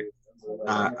much that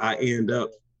I end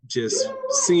up just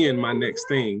seeing my next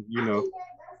thing, you know.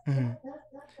 Mm-hmm.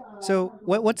 So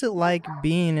what's it like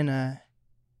being in a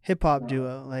hip hop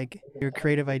duo? Like, your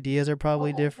creative ideas are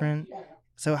probably different.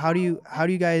 So how do you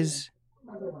guys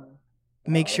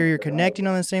make sure you're connecting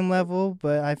on the same level?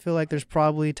 But I feel like there's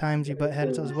probably times you butt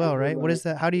heads as well, right? What is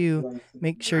that? How do you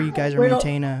make sure you guys are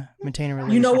maintain a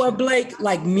relationship? You know what, Blake?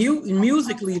 Like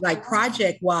musically, like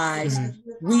project wise,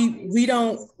 we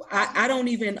don't. I don't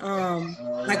even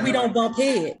like we don't bump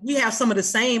head. We have some of the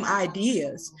same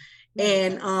ideas.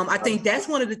 And I think that's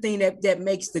one of the things that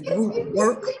makes the group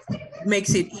work,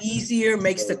 makes it easier,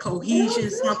 makes the cohesion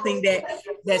something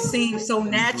that seems so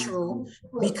natural,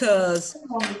 because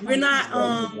we're not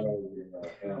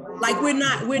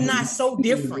we're not so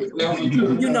different.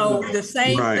 You know, the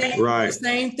same thing, the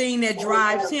same thing that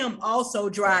drives him also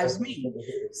drives me.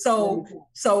 So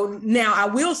now I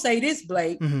will say this,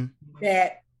 Blake,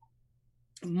 that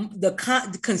the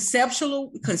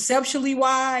conceptually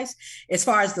wise, as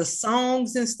far as the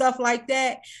songs and stuff like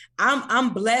that, I'm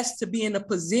blessed to be in a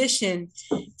position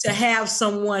to have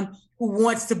someone who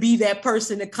wants to be that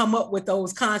person to come up with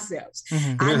those concepts.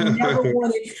 Mm-hmm.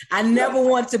 I never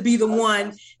want to be the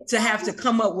one to have to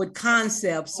come up with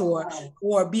concepts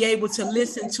or be able to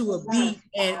listen to a beat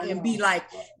and be like,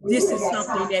 this is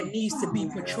something that needs to be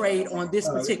portrayed on this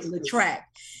particular track.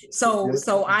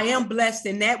 So I am blessed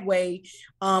in that way.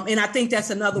 And I think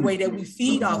that's another way that we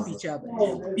feed off each other,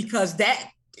 because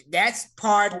that's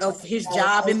part of his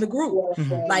job in the group.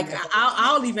 Mm-hmm. Like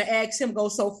I'll even ask him, go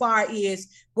so far is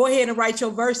go ahead and write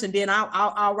your verse, and then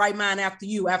I'll write mine after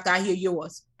you, after I hear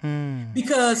yours.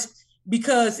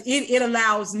 Because it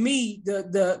allows me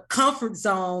the comfort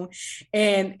zone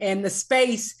and the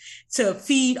space to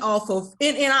feed off of,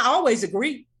 and I always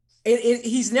agree.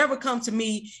 He's never come to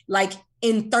me like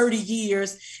in 30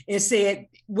 years and said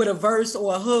with a verse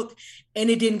or a hook and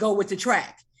it didn't go with the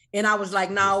track. And I was like,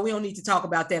 no, we don't need to talk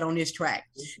about that on this track.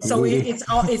 So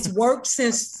it's worked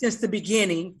since the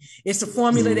beginning. It's a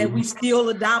formula that we still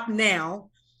adopt now.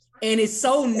 And it's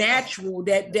so natural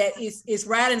that it's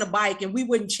riding a bike, and we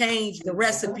wouldn't change the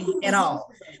recipe at all.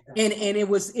 And it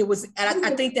was, and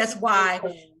I think that's why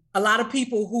a lot of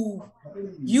people who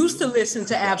used to listen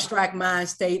to Abstract Mind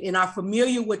State and are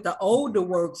familiar with the older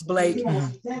works, Blake,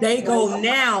 they go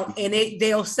now and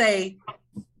they'll say,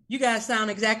 you guys sound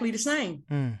exactly the same.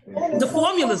 The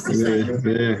formula's the same.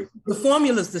 Yeah. The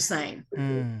formula's the same.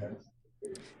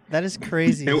 That is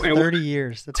crazy. 30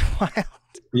 years. That's wild.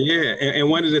 Yeah. And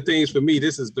one of the things for me,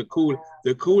 this is the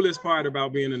coolest part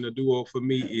about being in the duo for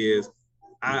me is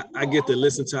I get to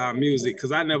listen to our music,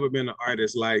 because I've never been an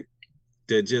artist like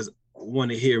that just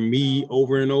want to hear me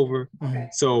over and over.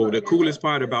 So the coolest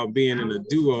part about being in a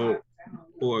duo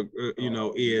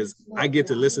is I get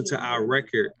to listen to our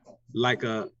record like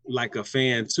a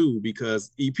fan too,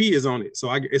 because EP is on it. So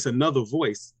it's another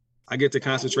voice. I get to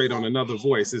concentrate on another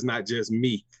voice. It's not just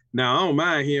me. Now I don't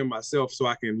mind hearing myself, so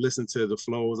I can listen to the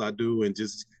flows I do and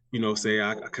just, say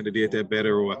I could have did that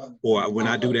better, or when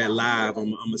I do that live,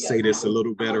 I'm gonna say this a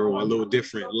little better or a little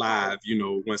different live,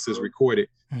 once it's recorded.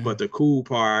 But the cool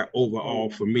part overall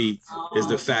for me is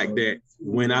the fact that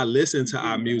when I listen to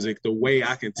our music, the way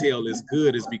I can tell it's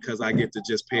good is because I get to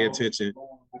just pay attention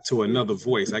to another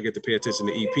voice. I get to pay attention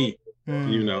to EP,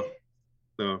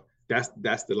 So that's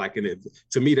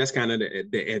to me, that's kind of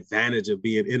the advantage of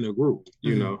being in a group,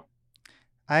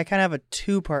 I kind of have a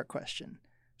 2-part question.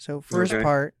 So first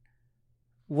part,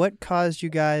 what caused you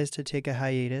guys to take a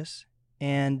hiatus?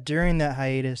 And during that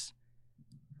hiatus,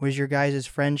 was your guys'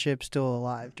 friendship still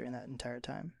alive during that entire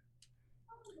time?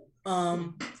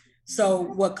 So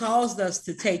what caused us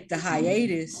to take the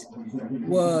hiatus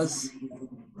was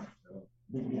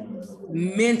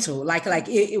mental.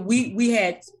 We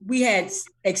had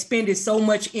expended so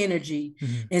much energy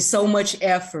and so much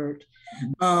effort,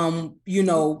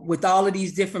 with all of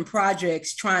these different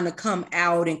projects trying to come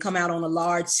out on a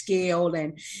large scale.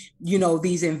 And,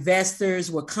 these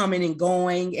investors were coming and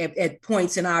going at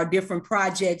points in our different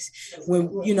projects when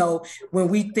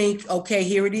we think, okay,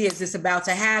 here it is, it's about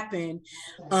to happen.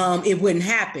 It wouldn't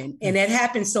happen. And that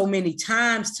happened so many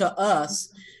times to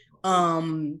us.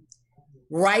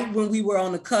 Right when we were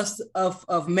on the cusp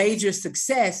of major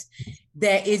success,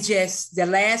 that the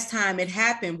last time it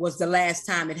happened was the last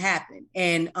time it happened.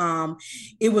 And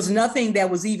it was nothing that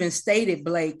was even stated,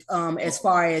 Blake, as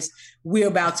far as we're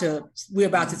about to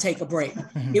take a break.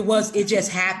 It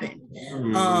just happened.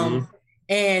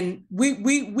 And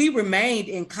we remained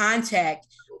in contact.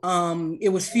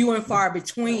 It was few and far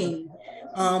between,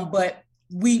 but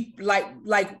we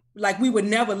like we would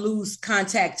never lose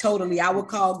contact totally. I would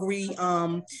call Gree,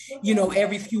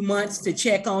 every few months to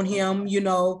check on him,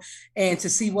 and to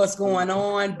see what's going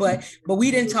on. But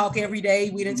we didn't talk every day.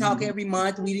 We didn't talk every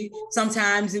month.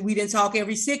 Sometimes we didn't talk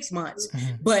every 6 months.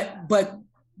 But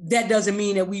that doesn't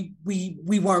mean that we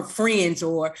weren't friends,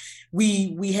 or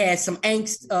we had some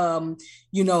angst,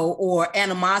 or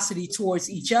animosity towards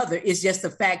each other. It's just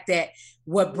the fact that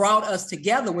what brought us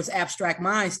together was Abstract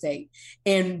Mind State,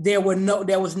 and there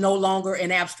was no longer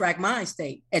an Abstract Mind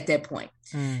State at that point.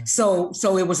 So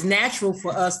it was natural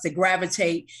for us to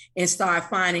gravitate and start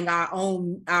finding our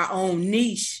own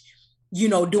niche,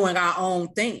 doing our own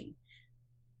thing.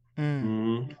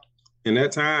 And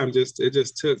that time it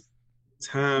just took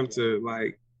time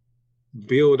to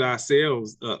build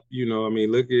ourselves up.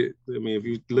 If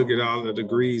you look at all the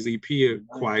degrees EP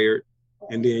acquired,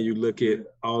 and then you look at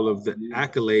all of the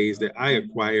accolades that I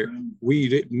acquired,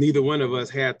 neither one of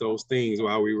us had those things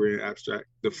while we were in Abstract,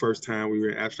 the first time we were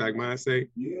in Abstract Mind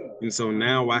State. And so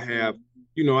now I have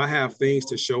things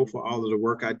to show for all of the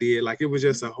work I did. It was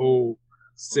just a whole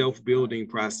self-building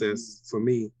process for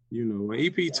me, and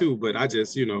EP too, but I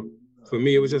just, for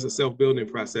me, it was just a self-building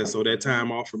process. So that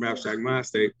time off from Abstract Mind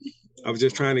State, I was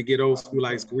just trying to get Old School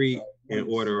Ice Greed in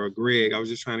order, or Greg. I was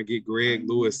just trying to get Greg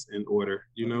Lewis in order,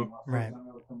 you know? Right.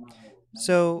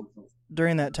 So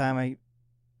during that time,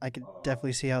 I could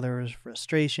definitely see how there was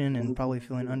frustration and probably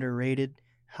feeling underrated.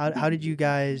 How did you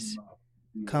guys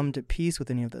come to peace with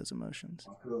any of those emotions?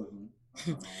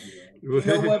 You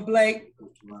know what, Blake?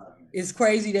 It's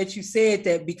crazy that you said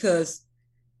that, because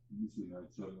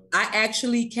I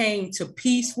actually came to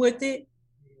peace with it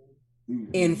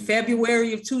in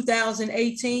February of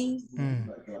 2018,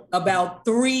 about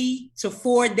 3 to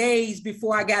 4 days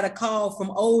before I got a call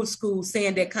from Old School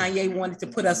saying that Kanye wanted to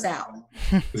put us out.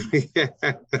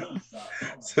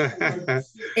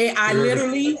 And I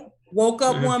literally woke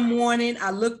up one morning,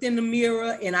 I looked in the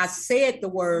mirror and I said the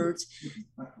words,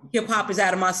 hip hop is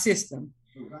out of my system.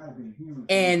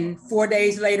 And 4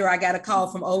 days later, I got a call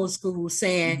from Old School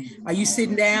saying, are you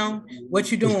sitting down?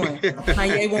 What you doing?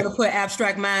 Kanye want to put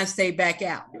Abstract Mind State back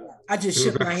out. I just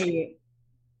shook my head.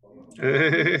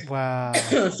 Wow.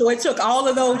 So it took all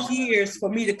of those years for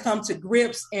me to come to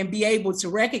grips and be able to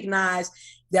recognize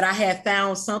that I had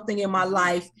found something in my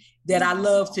life that I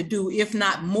love to do, if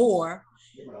not more,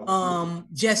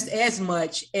 just as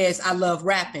much as I love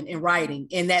rapping and writing.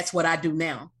 And that's what I do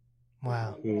now.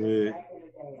 Wow. Yeah.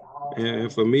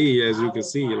 And for me, as you can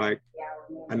see, like,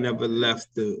 I never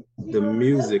left the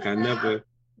music. I may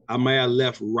have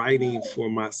left writing for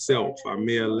myself. I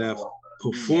may have left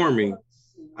performing.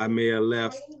 I may have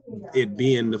left it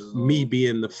being me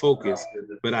being the focus,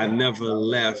 but I never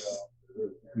left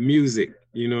music.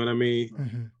 You know what I mean?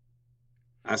 Mm-hmm.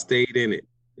 I stayed in it,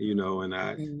 you know, and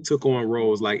I took on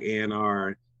roles like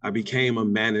A&R. I became a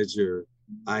manager.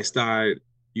 I started,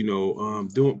 you know,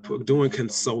 doing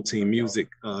consulting, music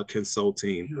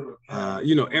consulting,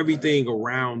 you know, everything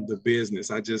around the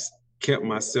business. I just kept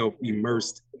myself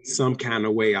immersed some kind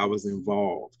of way. I was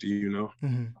involved, you know.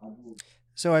 Mm-hmm.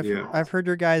 So I've heard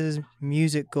your guys'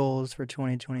 music goals for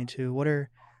 2022. What are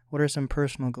some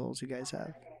personal goals you guys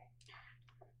have?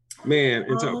 Man,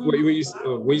 when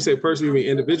you say personal, you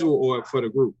mean individual or for the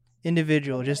group?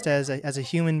 Individual, just as a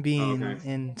human being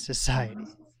in society.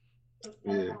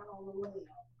 Yeah.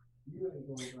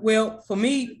 Well, for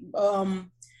me, well,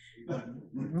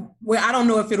 I don't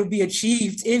know if it'll be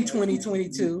achieved in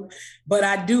 2022, but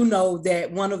I do know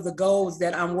that one of the goals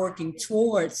that I'm working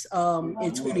towards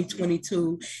in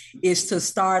 2022 is to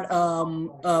start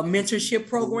a mentorship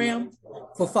program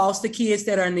for foster kids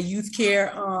that are in the youth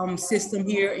care system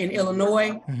here in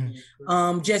Illinois,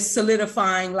 just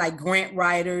solidifying like grant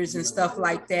writers and stuff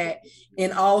like that.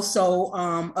 And also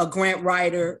a grant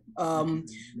writer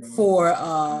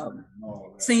for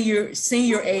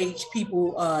senior age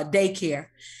people daycare.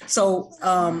 So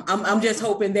I'm just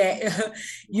hoping that,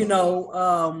 you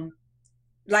know,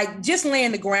 like just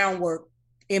laying the groundwork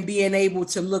and being able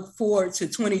to look forward to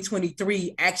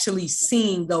 2023, actually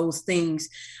seeing those things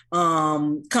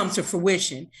come to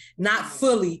fruition, not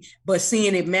fully, but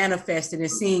seeing it manifested and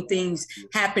seeing things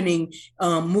happening,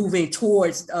 moving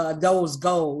towards those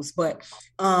goals. But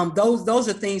those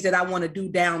are things that I want to do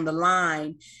down the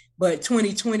line. But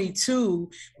 2022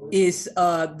 is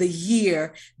the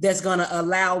year that's going to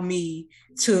allow me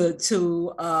to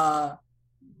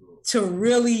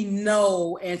really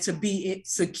know and to be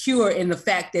secure in the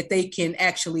fact that they can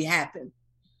actually happen.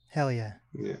 Hell yeah.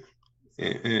 Yeah.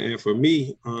 And for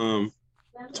me,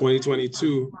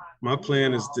 2022, my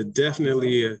plan is to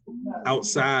definitely,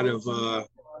 outside of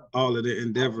all of the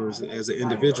endeavors as an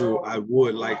individual, I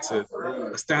would like to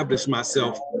establish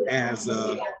myself as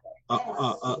a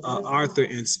author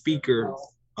and speaker,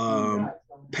 a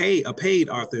paid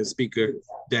author and speaker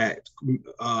that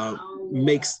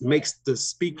makes the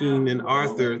speaking and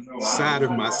author side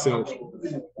of myself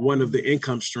one of the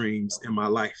income streams in my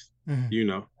life, you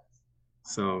know.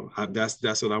 So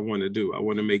that's what I want to do. I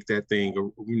want to make that thing,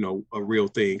 a real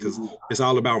thing, because it's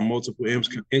all about multiple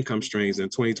income streams. In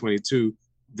 2022,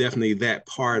 definitely that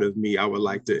part of me, I would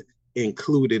like to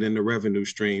include it in the revenue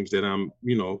streams that I'm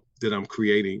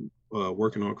creating,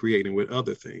 working on creating with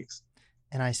other things.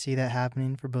 And I see that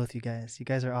happening for both you guys. You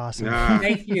guys are awesome.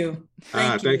 Thank you.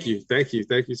 Thank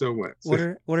you so much.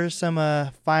 What are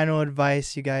some final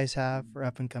advice you guys have for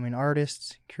up and coming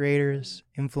artists, creators,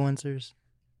 influencers?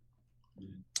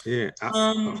 Yeah.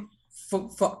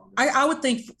 I would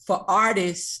think for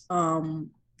artists of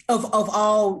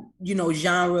all,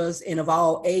 genres and of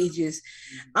all ages,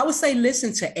 I would say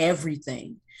listen to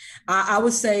everything. I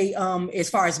would say, as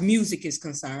far as music is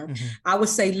concerned, I would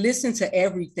say listen to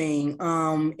everything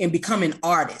and become an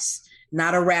artist,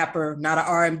 not a rapper, not an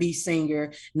R&B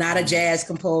singer, not a jazz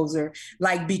composer.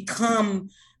 Like become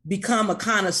become a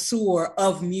connoisseur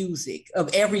of music,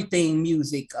 of everything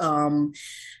music.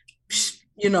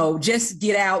 You know, just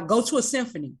get out, go to a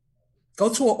symphony, go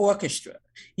to an orchestra,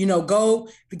 you know, go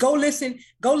listen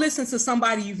to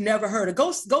somebody you've never heard of.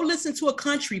 Go listen to a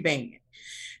country band.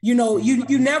 You know,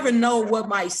 you never know what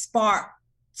might spark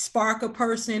a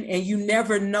person, and you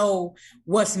never know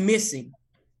what's missing.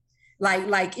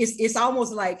 Like it's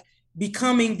almost like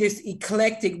becoming this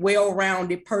eclectic,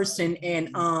 well-rounded person and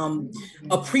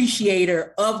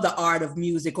appreciator of the art of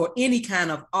music or any kind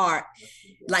of art.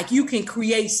 Like you can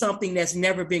create something that's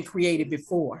never been created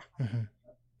before. Mm-hmm.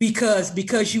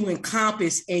 Because you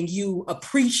encompass and you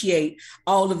appreciate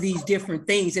all of these different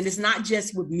things. And it's not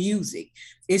just with music.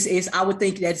 It's I would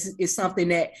think that it's something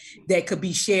that could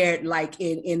be shared like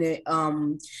in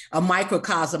a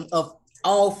microcosm of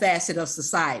all facets of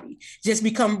society. Just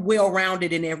become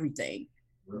well-rounded in everything.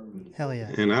 Hell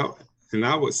yeah. And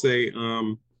I would say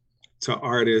to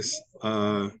artists,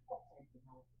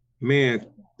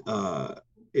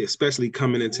 especially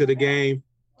coming into the game,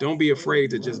 don't be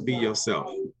afraid to just be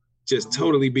yourself. Just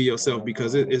totally be yourself,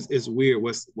 because it's weird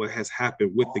what has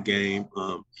happened with the game,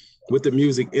 with the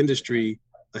music industry,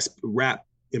 rap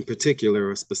in particular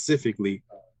or specifically.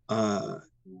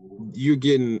 You're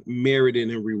getting merited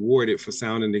and rewarded for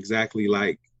sounding exactly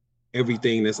like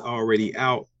everything that's already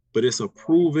out, but it's a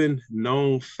proven,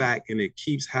 known fact, and it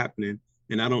keeps happening.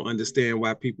 And I don't understand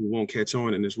why people won't catch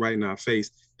on, and it's right in our face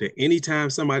that anytime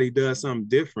somebody does something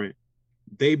different,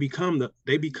 they become a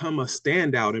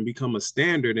standout and become a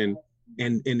standard. And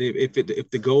if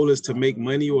the goal is to make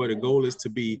money, or the goal is to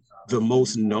be the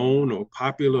most known or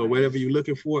popular or whatever you're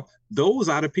looking for, those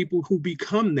are the people who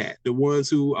become that, the ones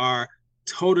who are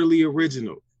totally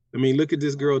original. I mean, look at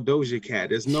this girl Doja Cat.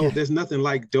 There's nothing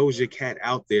like Doja Cat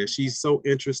out there. She's so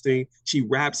interesting. She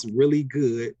raps really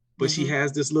good, but she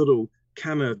has this little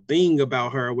kind of thing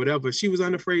about her or whatever. She was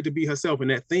unafraid to be herself,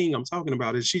 and that thing I'm talking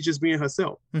about is she just being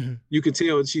herself. Mm-hmm. You can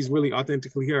tell she's really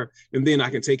authentically her. And then I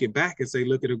can take it back and say,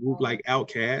 look at a group like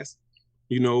Outkast,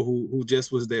 you know, who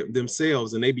just was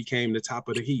themselves, and they became the top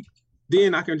of the heap.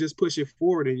 Then I can just push it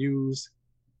forward and use,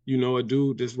 you know, a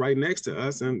dude that's right next to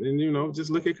us, and you know, just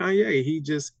look at Kanye. He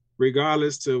just,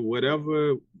 regardless to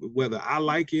whether I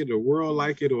like it or world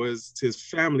like it or his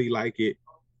family like it,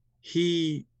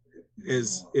 he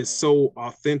is so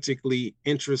authentically,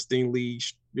 interestingly,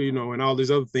 you know, and all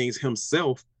these other things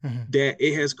himself, that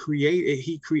it has created,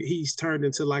 he's turned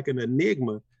into like an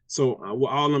enigma. So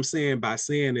all I'm saying by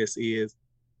saying this is,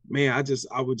 man,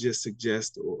 I would just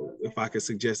suggest, or if I could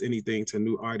suggest anything to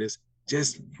new artists,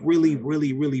 just really,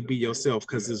 really, really be yourself,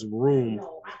 because there's room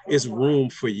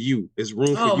for you. There's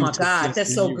room for you. Oh my God,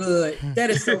 that's so good. That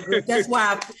is so good. That's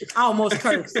why I almost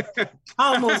cursed.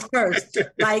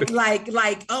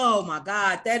 Like, oh my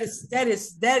God, that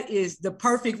is the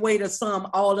perfect way to sum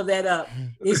all of that up.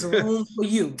 It's room for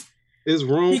you. It's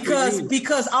room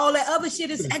because all that other shit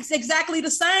is exactly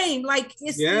the same. Like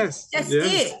that's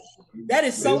it. That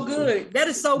is so good. That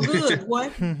is so good, boy.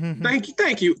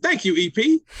 Thank you,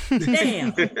 EP.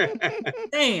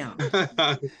 Damn.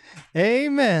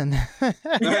 Amen.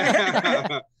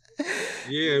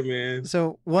 Yeah, man.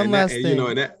 So last thing. You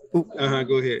know,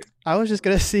 go ahead. I was just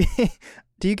gonna see.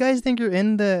 Do you guys think you're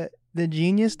in the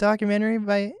Genius documentary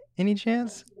by any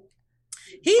chance?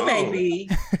 He may be.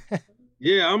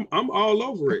 Yeah, I'm all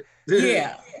over it.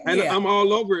 Yeah. I'm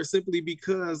all over it simply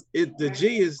because the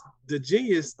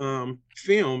Genius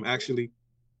film actually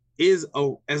is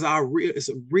it's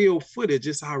a real footage.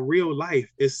 It's our real life.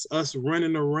 It's us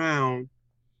running around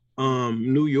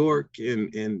New York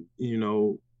and you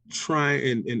know,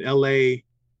 trying in LA,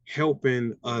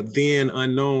 helping then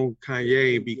unknown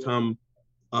Kanye become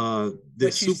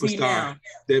this superstar.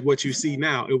 That what you see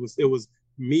now. It was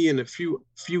me and a few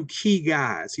key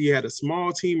guys. He had a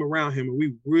small team around him, and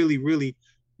we really, really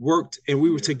worked, and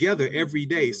we were together every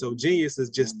day. So Genius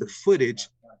is just the footage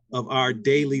of our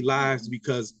daily lives,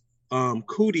 because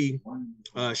Cootie,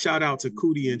 shout out to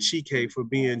Cootie and Chike for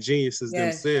being geniuses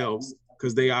themselves,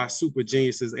 because they are super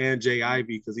geniuses, and Jay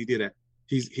Ivy, because he did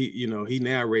he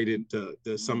narrated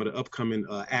some of the upcoming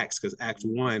acts, because Act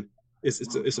 1 it's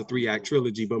a 3-act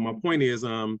trilogy. But my point is,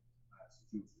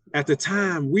 at the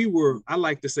time I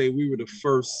like to say we were the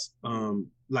first,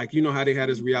 like, you know how they had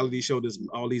this reality show,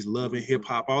 all these Love and Hip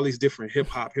Hop, all these different hip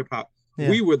hop. Yeah.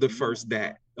 We were the first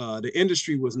that. The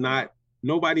industry was not,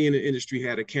 nobody in the industry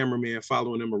had a cameraman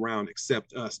following them around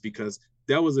except us, because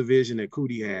that was a vision that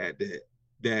Cootie had,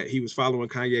 that he was following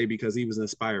Kanye because he was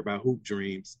inspired by Hoop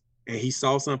Dreams. And he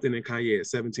saw something in Kanye at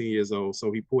 17 years old.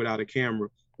 So he pulled out a camera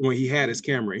when he had his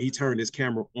camera, and he turned his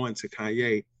camera on to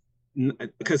Kanye.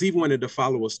 because he wanted to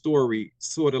follow a story,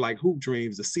 sort of like Hoop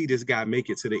Dreams, to see this guy make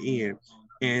it to the end.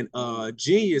 And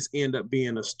Genius ended up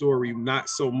being a story not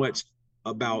so much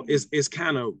about, it's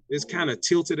kind of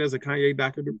tilted as a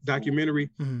Kanye documentary,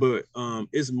 but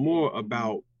it's more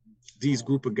about these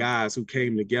group of guys who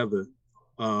came together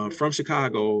from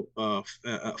Chicago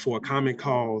for a common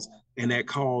cause, and that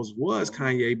cause was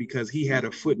Kanye, because he had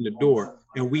a foot in the door,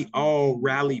 and we all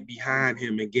rallied behind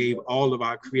him and gave all of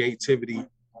our creativity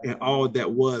and all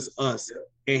that was us,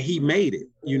 and he made it,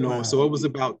 you know. Wow. So it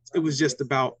was just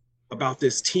about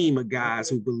this team of guys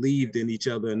who believed in each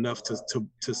other enough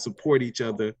to support each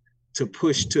other, to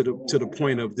push to the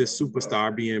point of this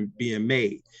superstar being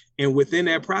made. And within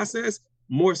that process,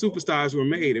 more superstars were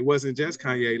made. It wasn't just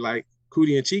Kanye. Like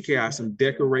Coodie and Chike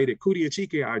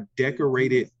are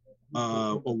decorated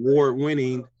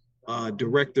award-winning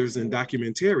directors and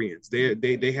documentarians.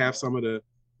 They have some of the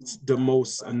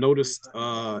most noticed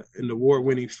and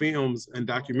award-winning films and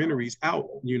documentaries out,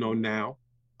 you know, now.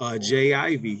 Jay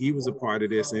Ivy, he was a part of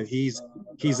this, and he's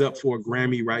up for a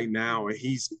Grammy right now, and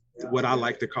he's what I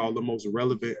like to call the most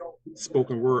relevant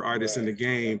spoken word artist in the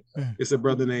game. It's a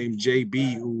brother named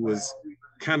JB, who was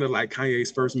kind of like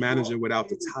Kanye's first manager without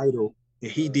the title,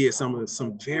 and he did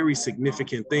some very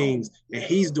significant things, and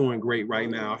he's doing great right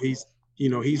now. He's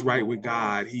right with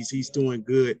God. He's doing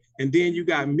good. And then you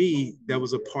got me, that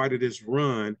was a part of this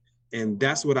run. And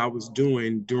that's what I was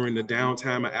doing during the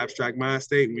downtime of Abstract Mind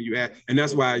State. And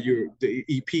that's why the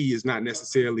EP is not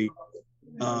necessarily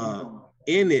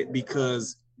in it,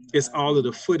 because it's all of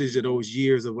the footage of those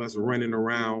years of us running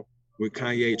around with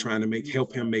Kanye trying to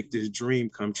help him make this dream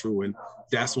come true. And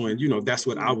that's when, that's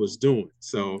what I was doing.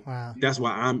 So wow. That's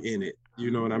why I'm in it.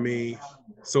 You know what I mean?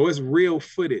 So it's real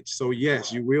footage. So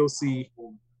yes, you will see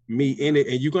me in it,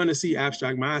 and you're going to see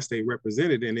Abstract Mind State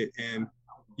represented in it. And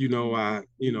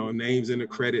names in the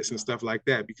credits and stuff like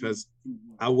that, because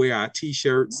I wear our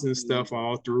t-shirts and stuff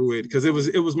all through it, because it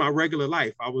was my regular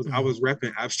life. I was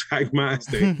repping Abstract Mind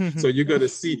State. So you're gonna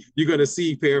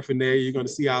see paraphernalia, you're gonna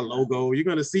see our logo, you're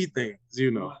gonna see things,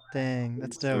 Dang,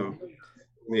 that's dope.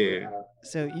 So, yeah.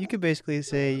 So you could basically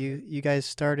say you guys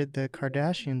started the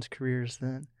Kardashians' careers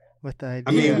then with the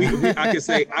idea. I mean, I can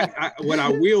say what I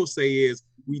will say is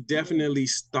we definitely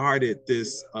started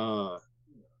this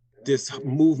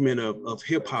movement of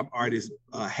hip hop artists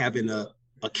having a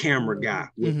camera guy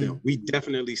with them. We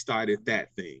definitely started that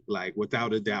thing, like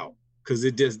without a doubt, because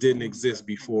it just didn't exist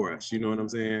before us. You know what I'm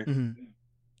saying?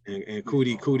 And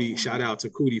Coodie, shout out to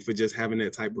Coodie for just having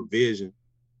that type of vision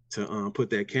to put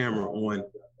that camera on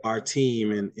our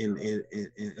team, and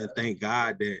thank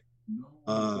God that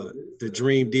the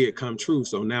dream did come true.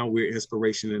 So now we're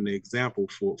inspiration and the example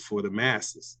for the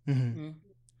masses.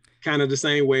 Kind of the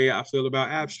same way I feel about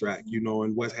Abstract,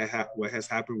 and what has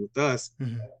happened with us.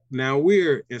 Now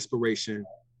we're inspiration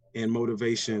and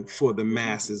motivation for the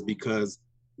masses, because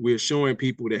we're showing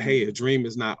people that, hey, a dream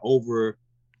is not over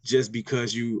just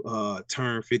because you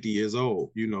turn 50 years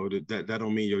old. That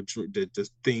don't mean the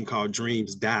thing called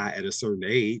dreams die at a certain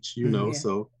age, Yeah.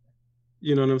 So,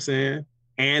 you know what I'm saying?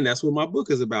 And that's what my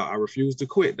book is about. I Refuse to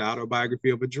Quit, the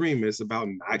autobiography of a dreamer. It's about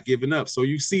not giving up. So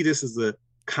you see this as a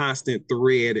constant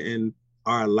thread in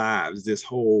our lives, this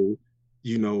whole,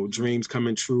 dreams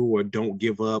coming true, or don't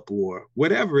give up, or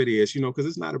whatever it is, because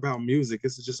it's not about music.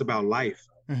 It's just about life,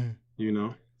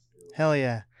 Hell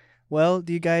yeah. Well,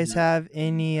 do you guys have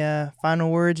any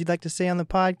final words you'd like to say on the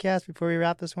podcast before we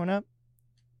wrap this one up?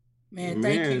 Man,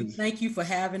 thank you for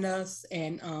having us,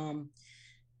 and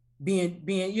being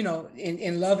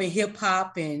in loving hip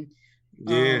hop, and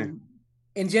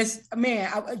and just,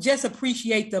 I just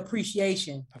appreciate the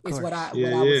appreciation is what I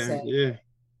would say.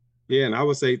 Yeah, and I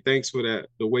would say thanks for that,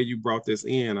 the way you brought this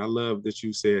in. I love that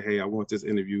you said, hey, I want this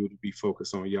interview to be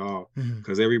focused on y'all,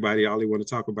 because everybody, all they want to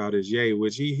talk about is Ye,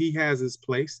 which he has his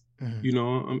place.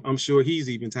 I'm sure he's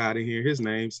even tired of hearing his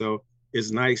name. So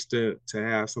it's nice to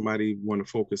have somebody want to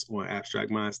focus on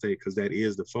Abstract Mind State, because that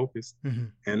is the focus.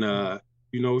 And,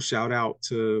 shout out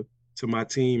to my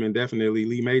team, and definitely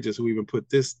Lee Majors, who even put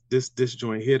this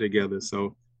joint here together.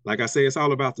 So like I say, it's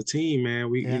all about the team, man.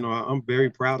 I'm very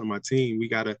proud of my team.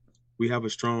 We have a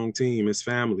strong team. It's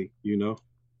family,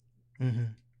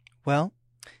 Well,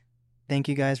 thank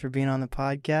you guys for being on the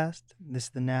podcast. This is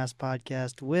the NAS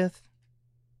podcast with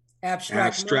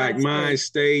Abstract Mind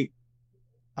State.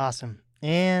 Awesome.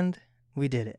 And we did it.